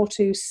from 4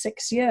 to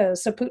 6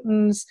 years. So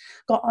Putin's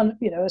got on,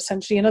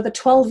 essentially another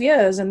 12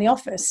 years in the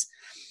office.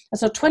 And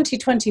so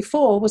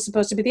 2024 was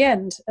supposed to be the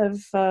end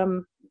of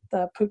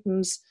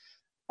Putin's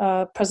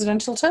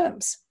presidential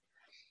terms.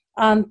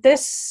 And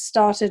this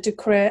started to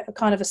create a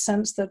kind of a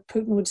sense that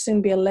Putin would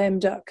soon be a lame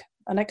duck,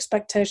 an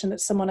expectation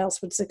that someone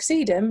else would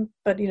succeed him.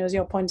 But, as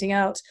you're pointing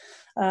out,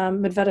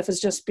 Medvedev has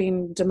just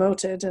been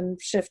demoted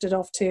and shifted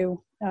off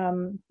to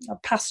a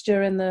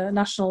pasture in the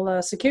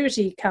National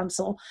Security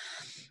Council.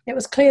 It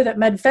was clear that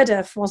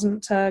Medvedev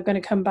wasn't going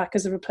to come back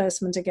as a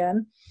replacement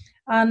again.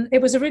 And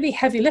it was a really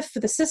heavy lift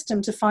for the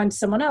system to find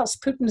someone else.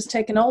 Putin has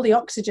taken all the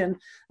oxygen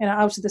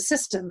out of the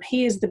system.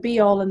 He is the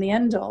be-all and the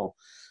end-all.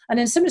 And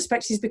in some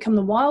respects, he's become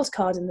the wild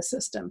card in the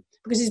system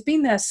because he's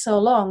been there so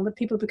long that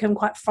people become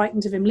quite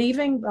frightened of him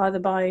leaving, either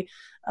by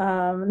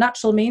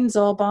natural means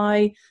or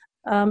by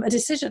a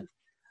decision.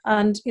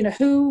 And,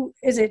 who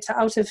is it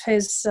out of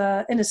his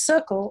inner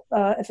circle,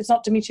 if it's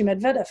not Dmitry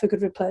Medvedev, who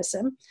could replace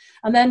him?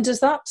 And then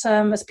does that,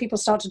 as people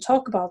start to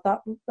talk about that,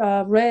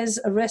 raise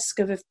a risk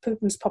of, if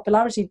Putin's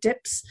popularity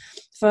dips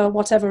for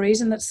whatever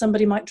reason, that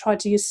somebody might try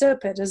to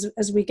usurp it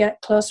as we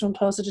get closer and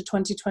closer to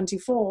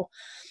 2024?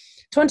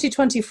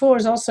 2024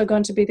 is also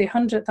going to be the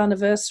 100th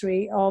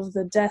anniversary of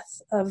the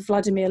death of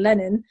Vladimir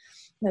Lenin.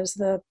 There's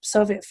the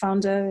Soviet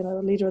founder,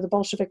 leader of the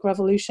Bolshevik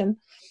Revolution,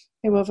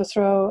 who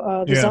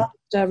overthrow the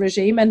Tsar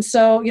regime. And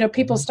so,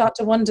 people start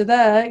to wonder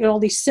there, all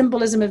the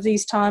symbolism of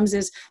these times,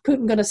 is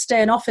Putin going to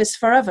stay in office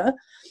forever?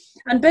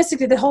 And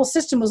basically the whole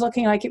system was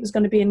looking like it was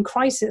going to be in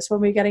crisis when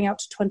we were getting out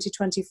to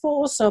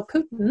 2024. So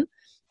Putin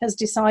has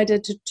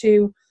decided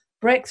to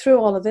break through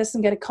all of this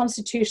and get a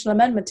constitutional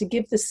amendment to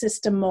give the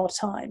system more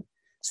time.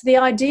 So the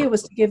idea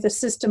was to give the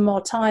system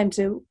more time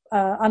to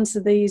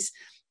answer these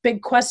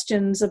big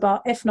questions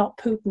about, if not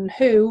Putin,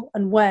 who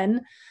and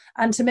when,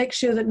 and to make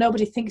sure that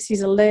nobody thinks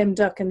he's a lame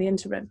duck in the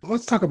interim.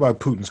 Let's talk about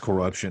Putin's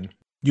corruption.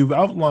 You've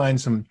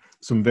outlined some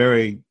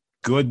very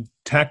good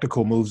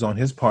tactical moves on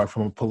his part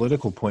from a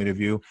political point of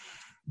view,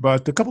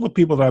 but a couple of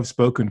people that I've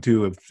spoken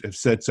to have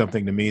said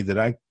something to me that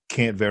I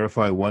can't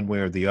verify one way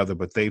or the other,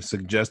 but they've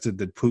suggested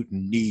that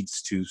Putin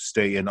needs to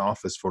stay in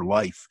office for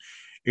life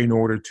in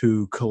order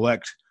to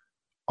collect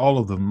all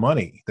of the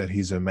money that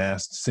he's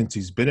amassed since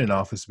he's been in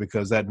office,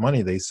 because that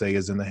money, they say,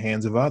 is in the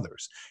hands of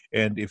others.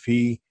 And if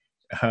he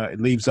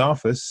leaves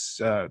office,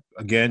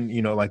 again,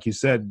 like you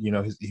said,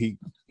 he'd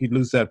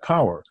lose that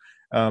power.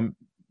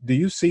 Do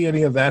you see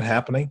any of that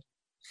happening?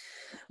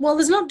 Well,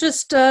 there's not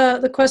just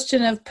the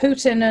question of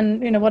Putin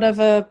and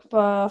whatever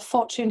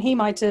fortune he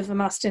might have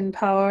amassed in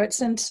power.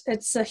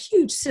 It's a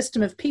huge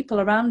system of people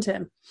around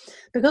him,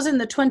 because in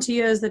the 20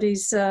 years that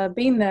he's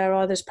been there,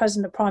 either as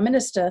president or prime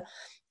minister,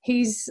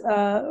 he's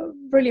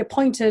really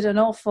appointed an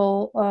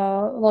awful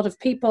lot of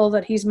people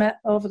that he's met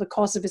over the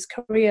course of his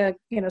career,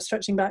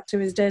 stretching back to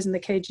his days in the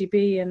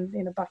KGB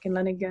and, back in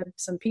Leningrad,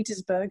 St.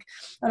 Petersburg,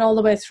 and all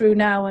the way through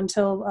now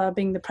until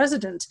being the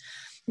president.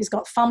 He's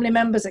got family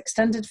members,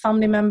 extended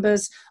family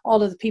members.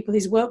 All of the people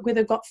he's worked with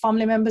have got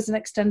family members and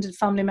extended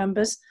family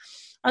members.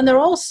 And there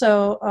are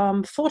also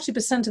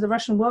 40% of the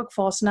Russian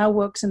workforce now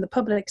works in the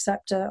public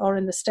sector or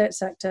in the state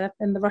sector,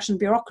 in the Russian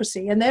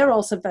bureaucracy, and they're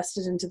also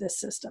vested into this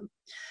system.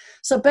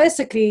 So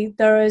basically,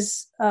 there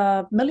is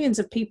millions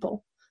of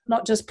people,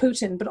 not just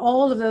Putin, but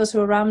all of those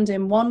who are around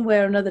him, one way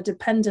or another,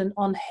 dependent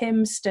on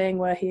him staying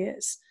where he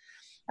is.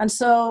 And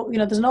so,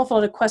 there's an awful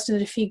lot of question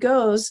that if he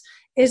goes,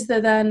 is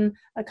there then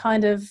a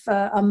kind of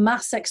a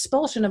mass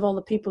expulsion of all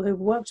the people who've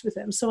worked with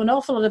him? So an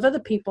awful lot of other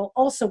people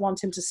also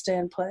want him to stay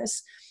in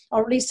place,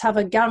 or at least have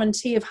a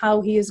guarantee of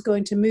how he is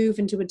going to move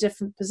into a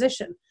different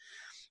position.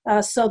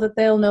 So that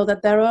they'll know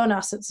that their own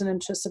assets and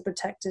interests are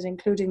protected,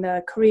 including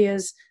their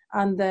careers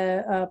and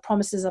their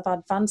promises of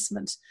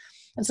advancement.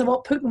 And so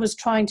what Putin was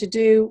trying to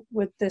do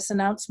with this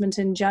announcement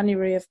in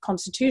January of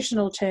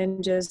constitutional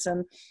changes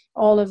and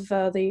all of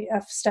the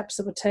steps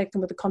that were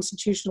taken with the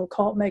Constitutional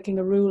Court making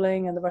a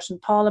ruling and the Russian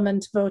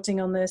Parliament voting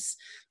on this,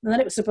 and then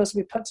it was supposed to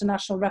be put to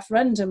national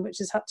referendum, which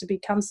has had to be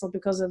cancelled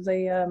because of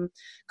the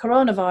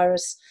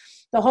coronavirus.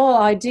 The whole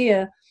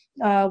idea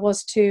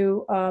was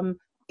to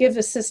give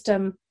the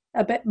system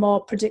a bit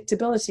more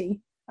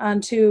predictability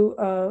and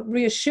to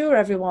reassure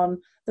everyone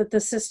that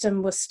the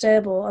system was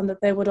stable and that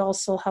they would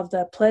also have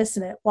their place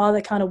in it while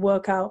they kind of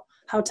work out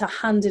how to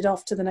hand it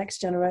off to the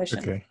next generation.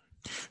 Okay.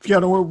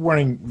 Fiona, we're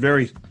running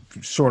very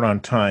short on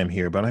time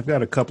here, but I've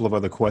got a couple of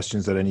other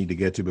questions that I need to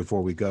get to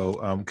before we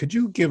go. Could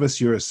you give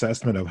us your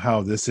assessment of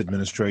how this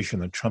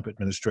administration, the Trump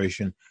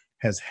administration,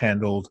 has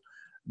handled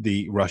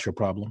the Russia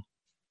problem?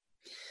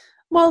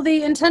 Well,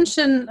 the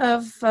intention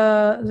of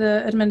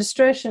the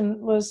administration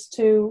was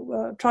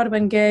to try to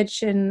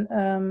engage in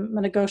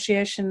a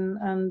negotiation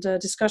and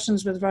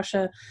discussions with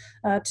Russia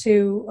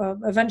to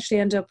eventually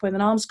end up with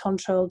an arms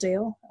control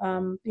deal.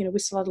 We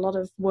still had a lot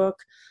of work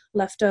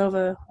left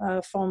over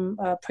from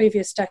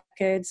previous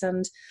decades,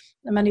 and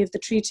many of the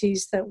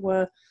treaties that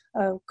were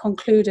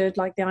concluded,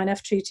 like the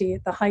INF Treaty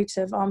at the height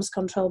of arms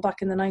control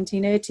back in the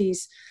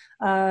 1980s,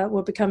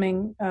 were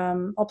becoming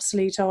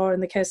obsolete, or in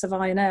the case of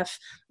INF,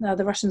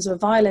 the Russians were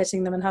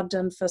violating them and had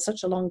done for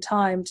such a long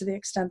time, to the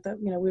extent that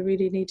we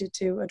really needed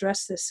to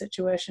address this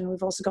situation.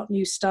 We've also got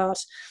New START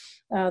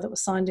that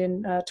was signed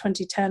in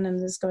 2010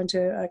 and is going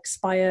to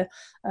expire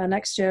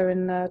next year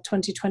in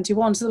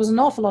 2021. So there was an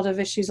awful lot of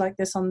issues like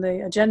this on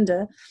the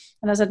agenda.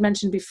 And as I'd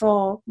mentioned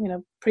before,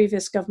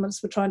 previous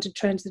governments were trying to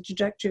change the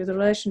trajectory of the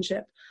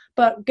relationship.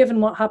 But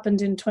given what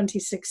happened in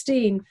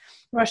 2016,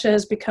 Russia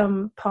has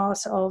become part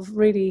of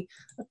really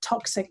a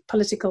toxic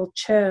political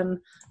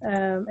churn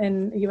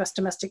in US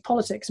domestic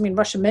politics. I mean,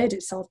 Russia made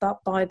itself that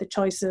by the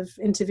choice of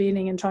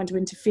intervening and trying to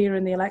interfere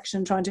in the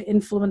election, trying to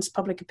influence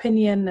public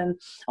opinion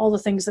and all the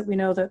things that we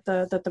know that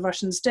the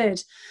Russians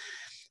did.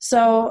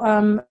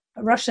 So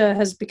Russia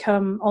has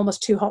become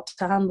almost too hot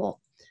to handle.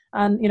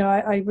 And,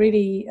 I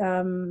really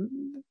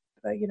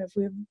if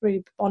we're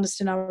really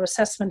honest in our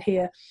assessment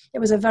here, it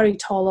was a very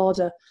tall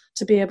order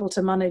to be able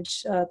to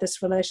manage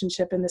this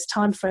relationship in this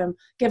time frame,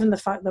 given the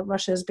fact that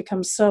Russia has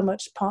become so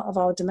much part of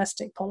our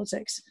domestic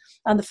politics,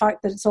 and the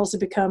fact that it's also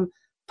become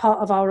part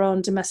of our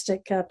own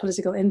domestic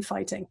political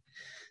infighting.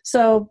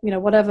 So,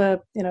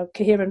 whatever,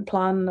 coherent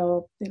plan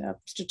or,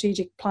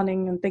 strategic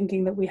planning and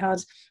thinking that we had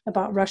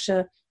about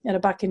Russia,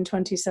 back in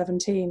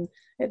 2017,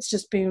 it's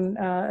just been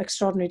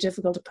extraordinarily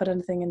difficult to put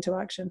anything into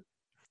action.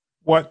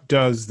 What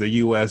does the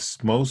U.S.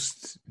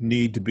 most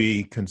need to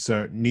be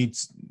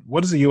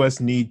what does the U.S.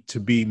 need to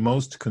be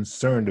most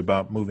concerned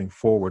about moving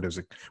forward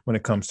when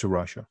it comes to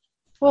Russia?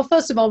 Well,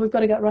 first of all, we've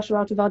got to get Russia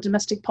out of our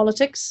domestic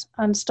politics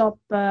and stop,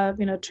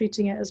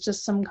 treating it as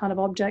just some kind of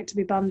object to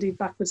be bandied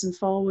backwards and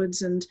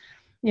forwards, and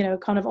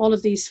kind of all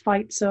of these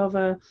fights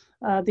over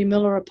the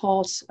Mueller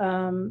report.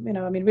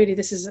 Really,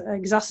 this is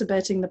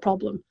exacerbating the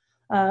problem.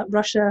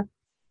 Russia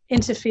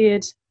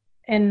interfered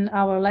in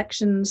our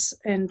elections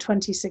in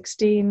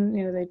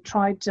 2016. They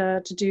tried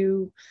to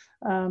do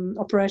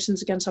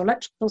operations against our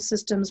electoral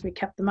systems. We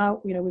kept them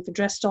out. We've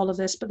addressed all of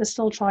this, but they're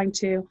still trying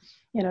to,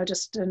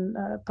 just in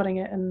putting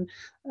it in,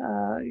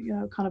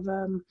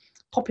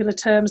 popular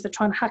terms, they're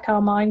trying to hack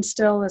our minds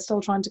still. They're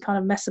still trying to kind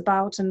of mess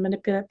about and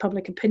manipulate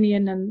public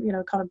opinion and,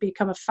 kind of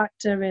become a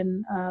factor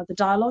in the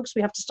dialogues.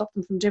 We have to stop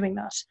them from doing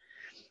that.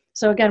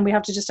 So again, we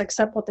have to just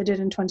accept what they did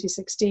in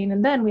 2016.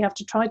 And then we have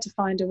to try to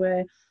find a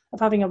way of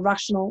having a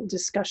rational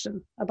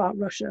discussion about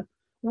Russia.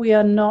 We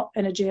are not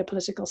in a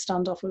geopolitical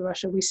standoff with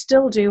Russia. We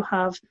still do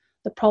have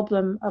the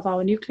problem of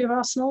our nuclear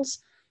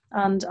arsenals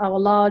and our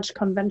large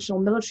conventional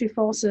military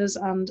forces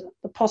and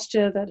the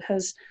posture that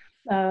has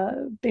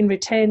been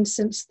retained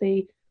since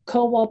the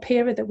Cold War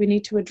period that we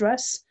need to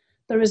address.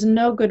 There is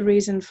no good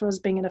reason for us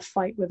being in a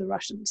fight with the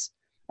Russians,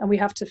 and we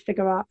have to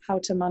figure out how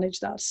to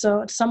manage that.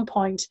 So at some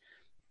point,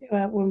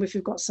 when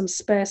we've got some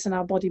space in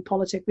our body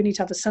politic, we need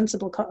to have a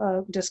sensible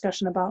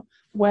discussion about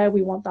where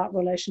we want that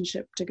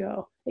relationship to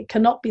go. It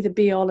cannot be the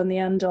be-all and the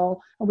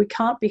end-all, and we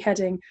can't be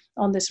heading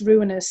on this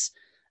ruinous,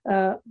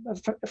 from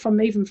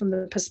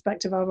the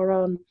perspective of our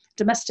own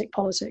domestic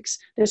politics,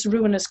 this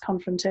ruinous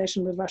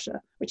confrontation with Russia,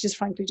 which is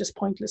frankly just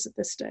pointless at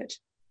this stage.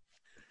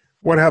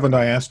 What haven't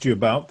I asked you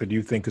about that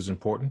you think is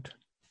important?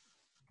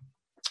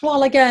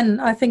 Well, again,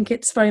 I think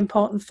it's very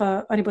important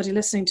for anybody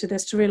listening to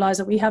this to realize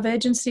that we have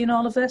agency in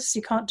all of this.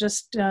 You can't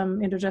just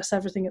address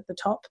everything at the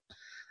top,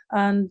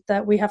 and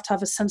that we have to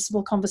have a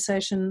sensible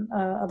conversation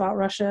about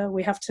Russia.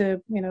 We have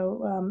to,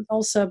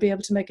 also be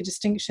able to make a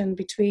distinction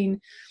between,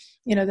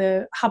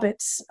 the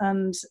habits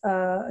and,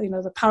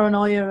 the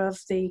paranoia of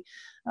the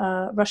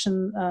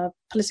Russian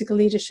political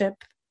leadership,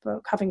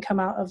 having come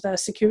out of their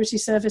security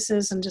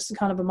services, and just a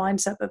kind of a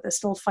mindset that they're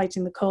still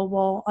fighting the Cold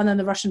War, and then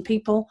the Russian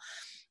people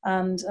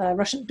and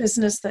Russian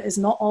business that is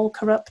not all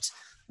corrupt,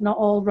 not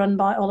all run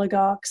by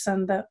oligarchs,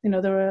 and that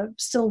there are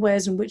still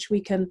ways in which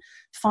we can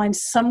find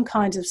some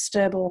kind of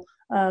stable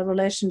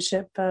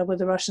relationship with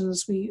the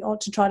Russians. We ought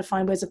to try to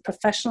find ways of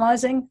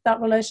professionalizing that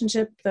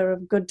relationship. There are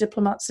good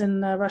diplomats in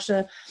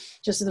Russia,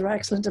 just as there are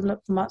excellent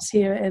diplomats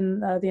here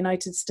in the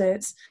United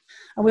States,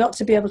 and we ought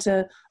to be able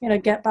to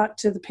get back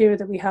to the period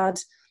that we had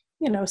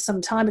some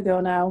time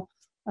ago now,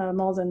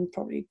 more than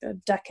probably a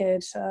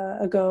decade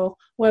ago,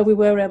 where we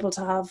were able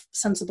to have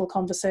sensible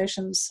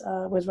conversations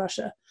with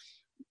Russia.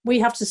 We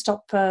have to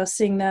stop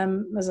seeing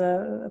them as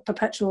a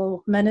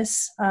perpetual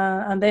menace,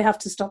 and they have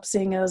to stop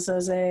seeing us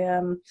as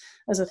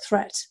a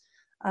threat.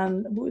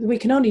 And we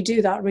can only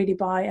do that really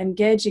by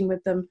engaging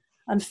with them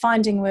and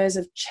finding ways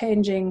of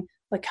changing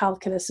the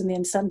calculus and the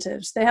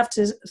incentives. They have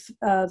to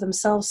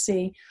themselves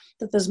see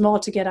that there's more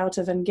to get out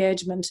of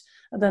engagement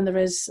than there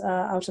is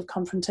out of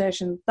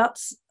confrontation.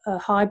 That's a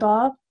high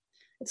bar.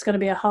 It's going to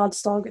be a hard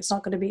slog. It's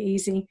not going to be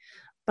easy.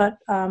 But,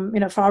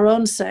 for our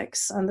own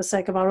sakes and the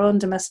sake of our own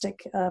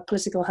domestic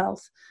political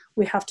health,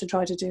 we have to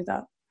try to do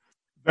that.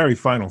 Very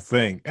final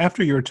thing.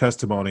 After your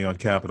testimony on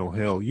Capitol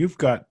Hill, you've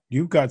got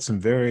some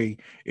very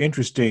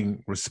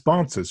interesting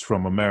responses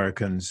from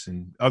Americans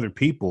and other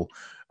people,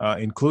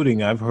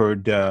 including, I've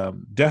heard,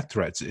 death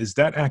threats. Is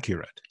that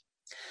accurate?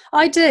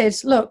 I did.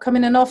 Look,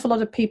 an awful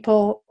lot of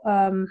people,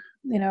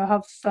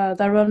 have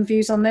their own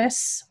views on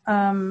this.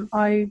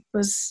 I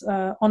was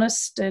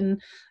honest in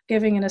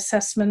giving an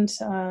assessment.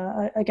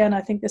 Again,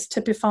 I think this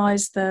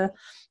typifies the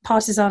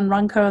partisan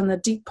rancor and the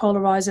deep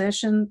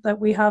polarization that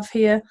we have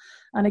here.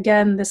 And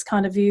again, this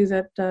kind of view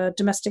that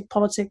domestic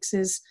politics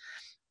is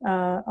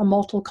a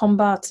mortal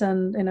combat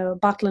and a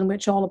battle in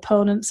which all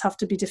opponents have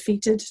to be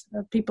defeated.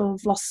 People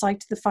have lost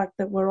sight of the fact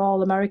that we're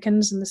all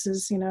Americans, and this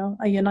is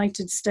a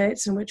United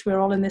States in which we're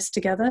all in this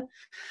together.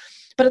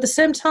 But at the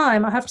same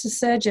time, I have to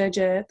say,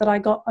 JJ, that I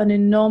got an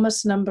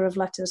enormous number of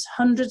letters,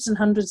 hundreds and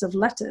hundreds of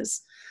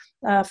letters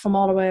from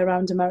all the way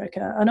around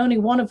America, and only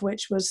one of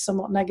which was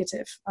somewhat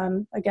negative.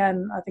 And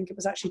again, I think it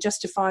was actually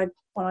justified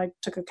when I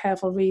took a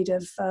careful read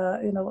of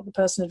what the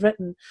person had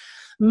written.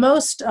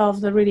 Most of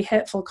the really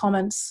hateful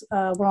comments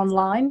were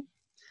online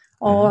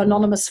or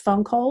anonymous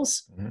phone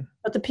calls,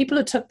 but the people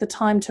who took the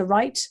time to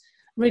write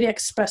really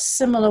expressed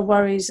similar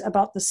worries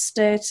about the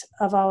state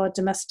of our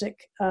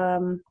domestic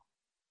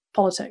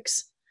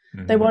politics.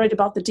 Mm-hmm. They worried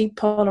about the deep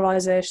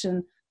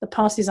polarization, the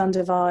partisan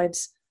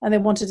divides, and they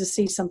wanted to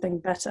see something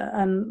better.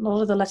 And a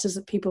lot of the letters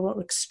that people wrote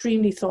were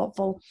extremely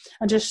thoughtful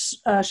and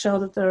just show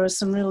that there are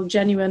some real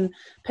genuine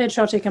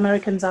patriotic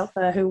Americans out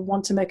there who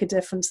want to make a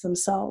difference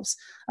themselves.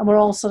 And we're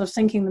all sort of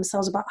thinking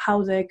themselves about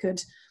how they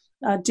could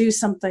do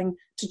something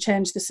to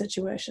change the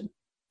situation.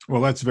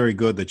 Well, that's very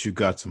good that you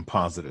got some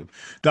positive.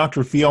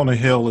 Dr. Fiona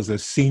Hill is a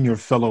senior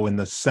fellow in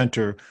the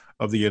Center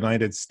of the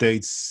United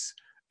States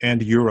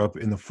and Europe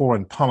in the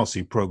Foreign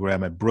Policy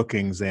Program at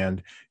Brookings,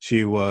 and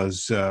she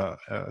was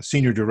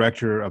Senior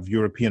Director of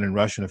European and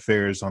Russian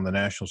Affairs on the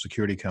National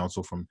Security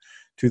Council from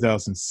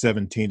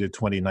 2017 to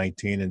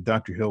 2019. And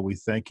Dr. Hill, we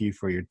thank you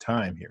for your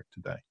time here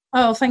today.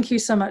 Oh, thank you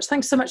so much.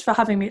 Thanks so much for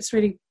having me. It's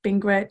really been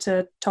great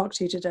to talk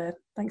to you today.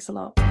 Thanks a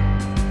lot.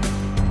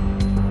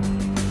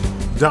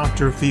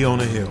 Dr.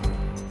 Fiona Hill.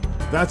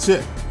 That's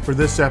it for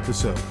this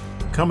episode.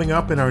 Coming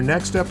up in our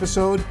next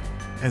episode,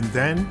 and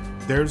then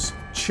there's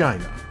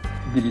China.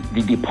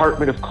 The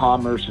Department of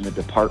Commerce and the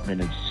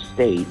Department of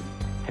State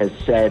has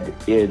said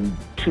in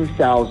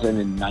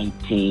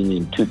 2019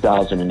 and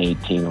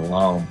 2018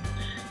 alone,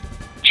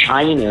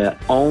 China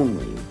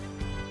only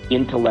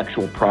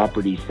intellectual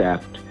property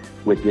theft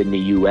within the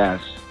U.S.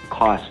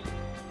 cost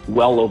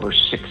well over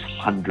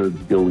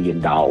 $600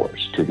 billion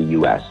to the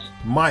U.S.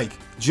 Mike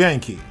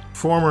Janke,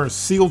 former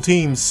SEAL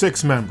Team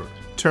 6 member,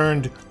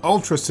 turned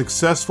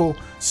ultra-successful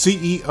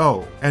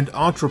CEO and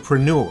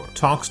entrepreneur,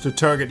 talks to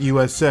Target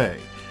USA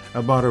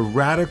about a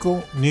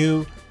radical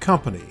new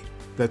company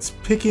that's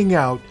picking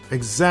out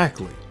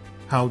exactly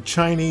how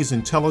Chinese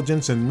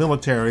intelligence and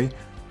military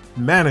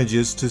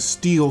manages to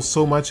steal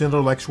so much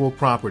intellectual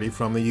property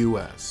from the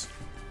U.S.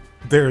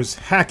 There's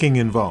hacking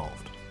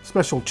involved,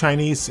 special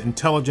Chinese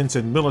intelligence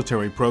and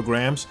military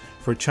programs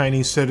for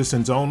Chinese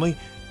citizens only,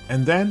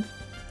 and then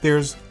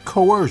there's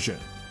coercion.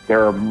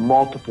 There are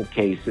multiple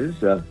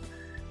cases of,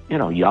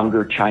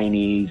 younger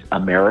Chinese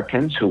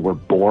Americans who were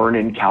born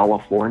in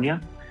California,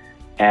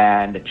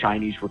 and a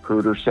Chinese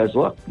recruiter says,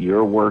 look,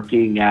 you're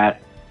working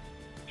at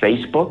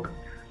Facebook,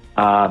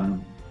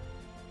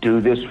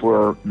 do this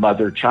for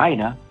Mother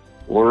China,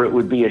 or it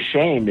would be a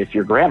shame if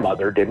your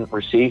grandmother didn't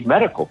receive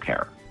medical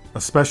care.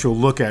 A special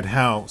look at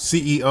how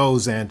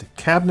CEOs and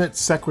cabinet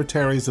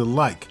secretaries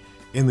alike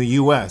in the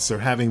U.S. are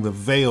having the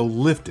veil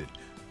lifted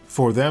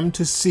for them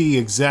to see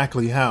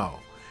exactly how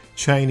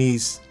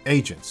Chinese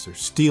agents are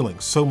stealing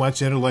so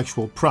much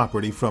intellectual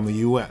property from the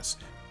U.S.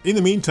 In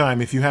the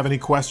meantime, if you have any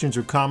questions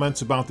or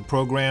comments about the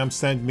program,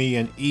 send me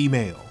an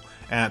email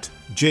at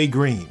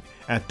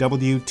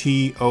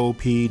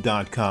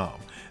jgreen@wtop.com.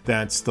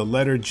 That's the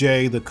letter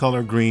J, the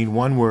color green,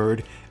 one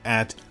word,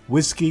 at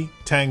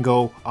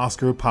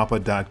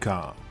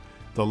whiskeytangooscarpapa.com.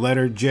 The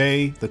letter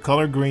J, the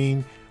color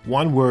green,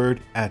 one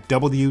word, at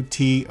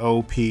wtop.com.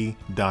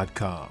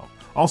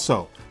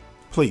 Also,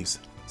 please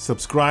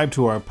subscribe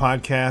to our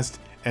podcast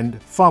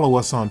and follow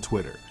us on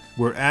Twitter.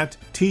 We're at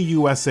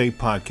TUSA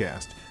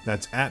Podcast.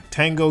 That's at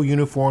Tango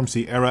Uniform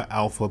Sierra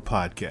Alpha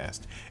Podcast.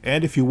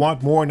 And if you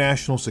want more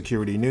national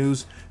security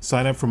news,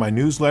 sign up for my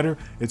newsletter.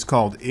 It's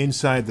called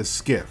Inside the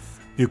Skiff.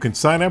 You can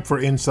sign up for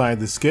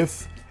Inside the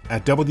Skiff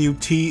at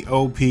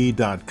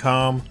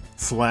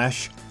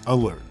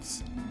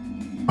WTOP.com/alerts.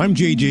 I'm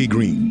JJ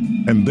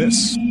Green, and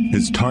this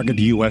is Target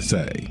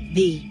USA,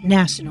 the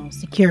National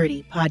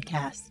Security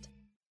Podcast.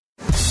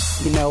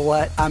 You know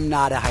what? I'm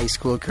not a high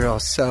school girl,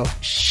 so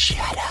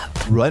shut up.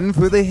 Run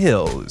for the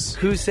hills.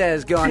 Who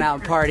says going out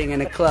and partying in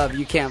a club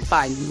you can't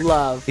find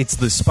love? It's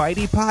the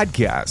Spidey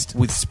Podcast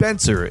with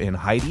Spencer and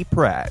Heidi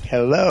Pratt.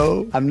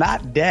 Hello, I'm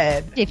not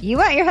dead. If you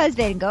want your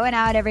husband going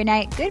out every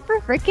night, good for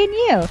frickin'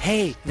 you.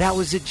 Hey, that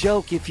was a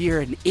joke if you're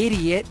an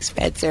idiot.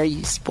 Spencer,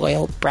 you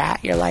spoiled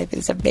brat. Your life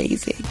is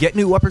amazing. Get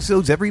new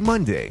episodes every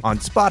Monday on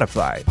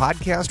Spotify,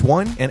 Podcast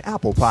One, and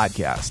Apple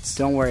Podcasts.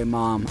 Don't worry,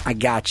 Mom. I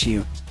got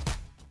you.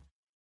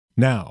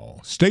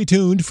 Now, stay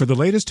tuned for the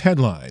latest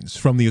headlines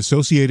from the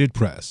Associated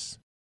Press.